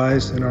open our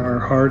eyes and our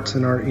hearts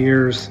and our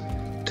ears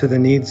to the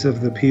needs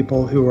of the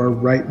people who are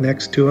right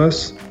next to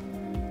us,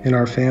 in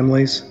our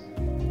families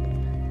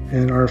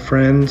and our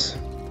friends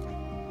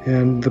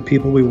and the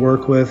people we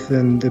work with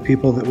and the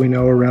people that we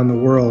know around the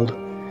world,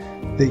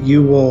 that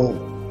you will,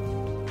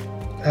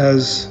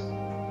 as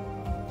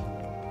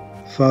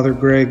Father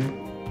Greg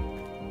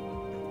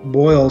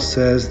Boyle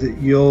says, that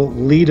you'll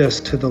lead us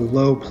to the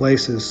low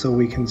places so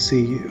we can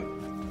see you.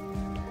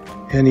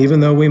 And even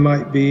though we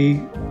might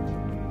be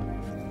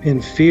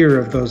in fear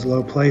of those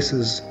low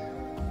places,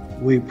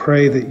 we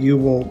pray that you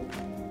will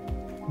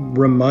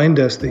remind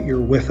us that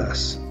you're with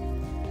us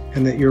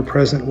and that you're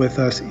present with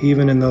us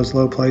even in those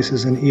low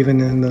places and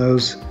even in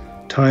those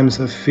times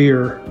of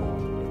fear.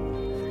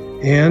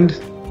 And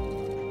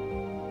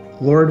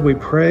Lord, we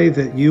pray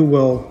that you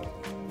will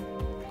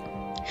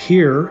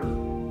hear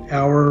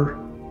our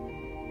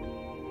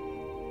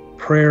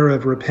prayer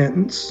of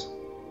repentance,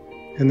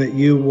 and that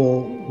you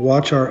will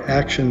watch our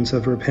actions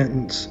of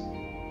repentance,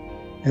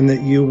 and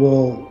that you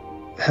will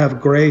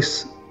have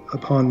grace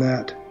upon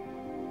that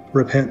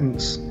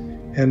repentance,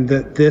 and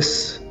that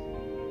this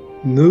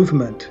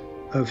movement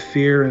of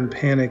fear and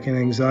panic and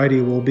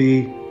anxiety will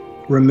be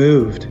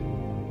removed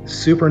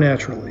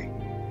supernaturally,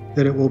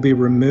 that it will be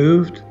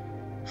removed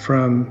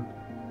from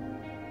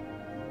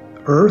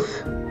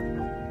earth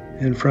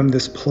and from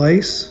this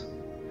place,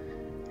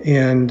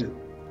 and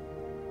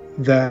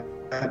that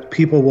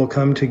people will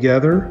come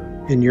together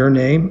in your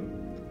name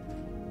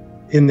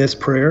in this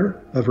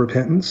prayer of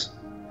repentance,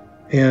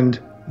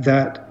 and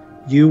that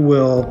you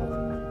will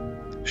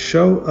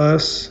show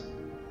us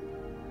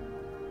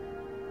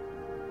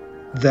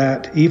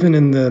that even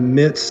in the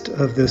midst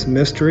of this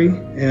mystery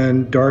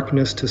and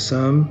darkness to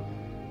some,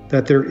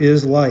 that there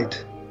is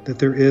light, that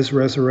there is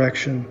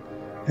resurrection,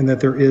 and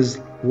that there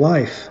is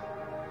life.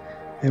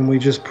 And we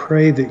just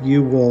pray that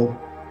you will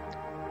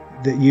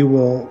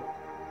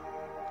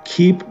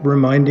keep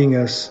reminding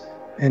us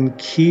and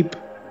keep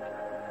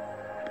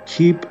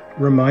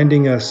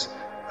reminding us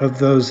of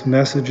those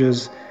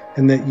messages,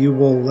 and that you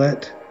will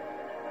let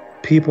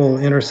people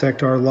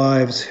intersect our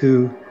lives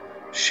who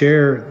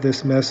share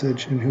this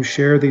message and who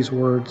share these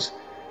words,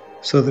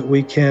 so that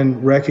we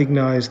can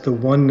recognize the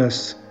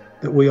oneness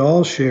that we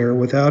all share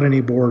without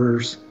any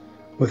borders,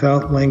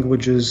 without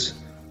languages,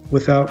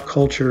 without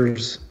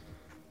cultures,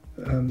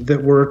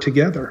 that we're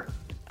together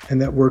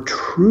and that we're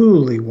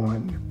truly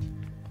one.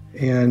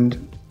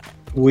 And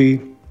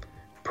we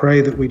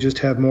pray that we just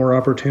have more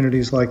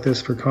opportunities like this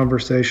for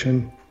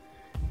conversation.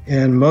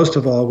 And most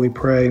of all, we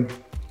pray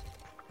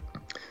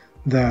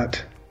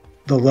that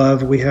the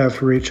love we have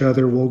for each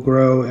other will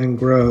grow and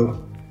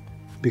grow,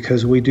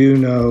 because we do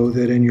know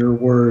that in your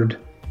word,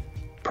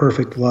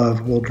 perfect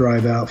love will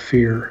drive out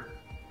fear.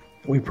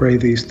 We pray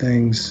these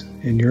things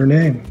in your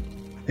name.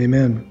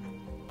 Amen.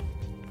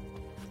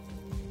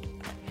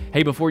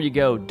 Hey, before you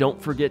go,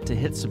 don't forget to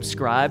hit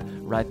subscribe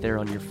right there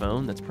on your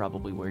phone. That's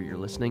probably where you're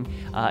listening.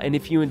 And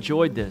if you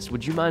enjoyed this,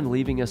 would you mind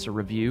leaving us a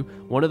review?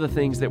 One of the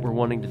things that we're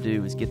wanting to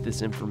do is get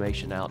this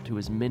information out to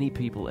as many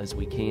people as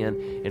we can.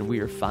 And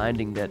we are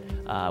finding that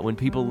when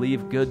people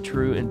leave good,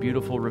 true, and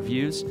beautiful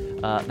reviews,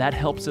 that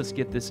helps us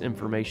get this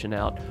information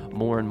out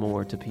more and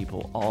more to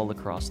people all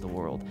across the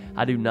world.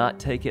 I do not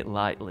take it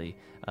lightly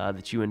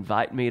that you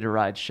invite me to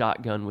ride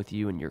shotgun with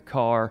you in your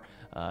car.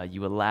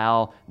 You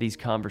allow these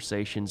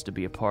conversations to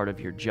be a part of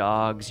your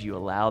jogs. You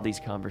allow these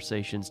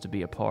conversations to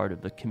be a part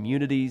of the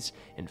communities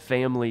and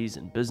families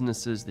and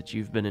businesses that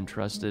you've been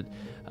entrusted.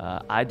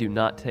 I do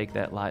not take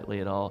that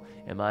lightly at all,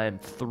 and I am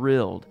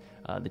thrilled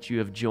that you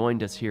have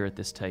joined us here at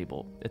this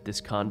table, at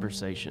this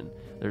conversation.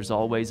 There's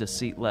always a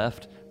seat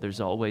left. There's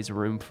always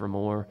room for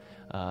more,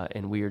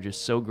 and we are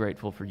just so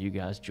grateful for you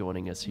guys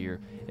joining us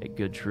here at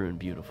Good, True, and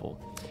Beautiful.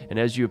 And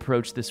as you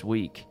approach this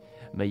week,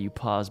 may you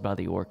pause by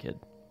the orchid,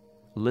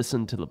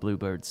 listen to the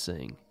bluebirds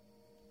sing,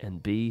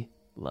 and be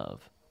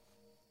love.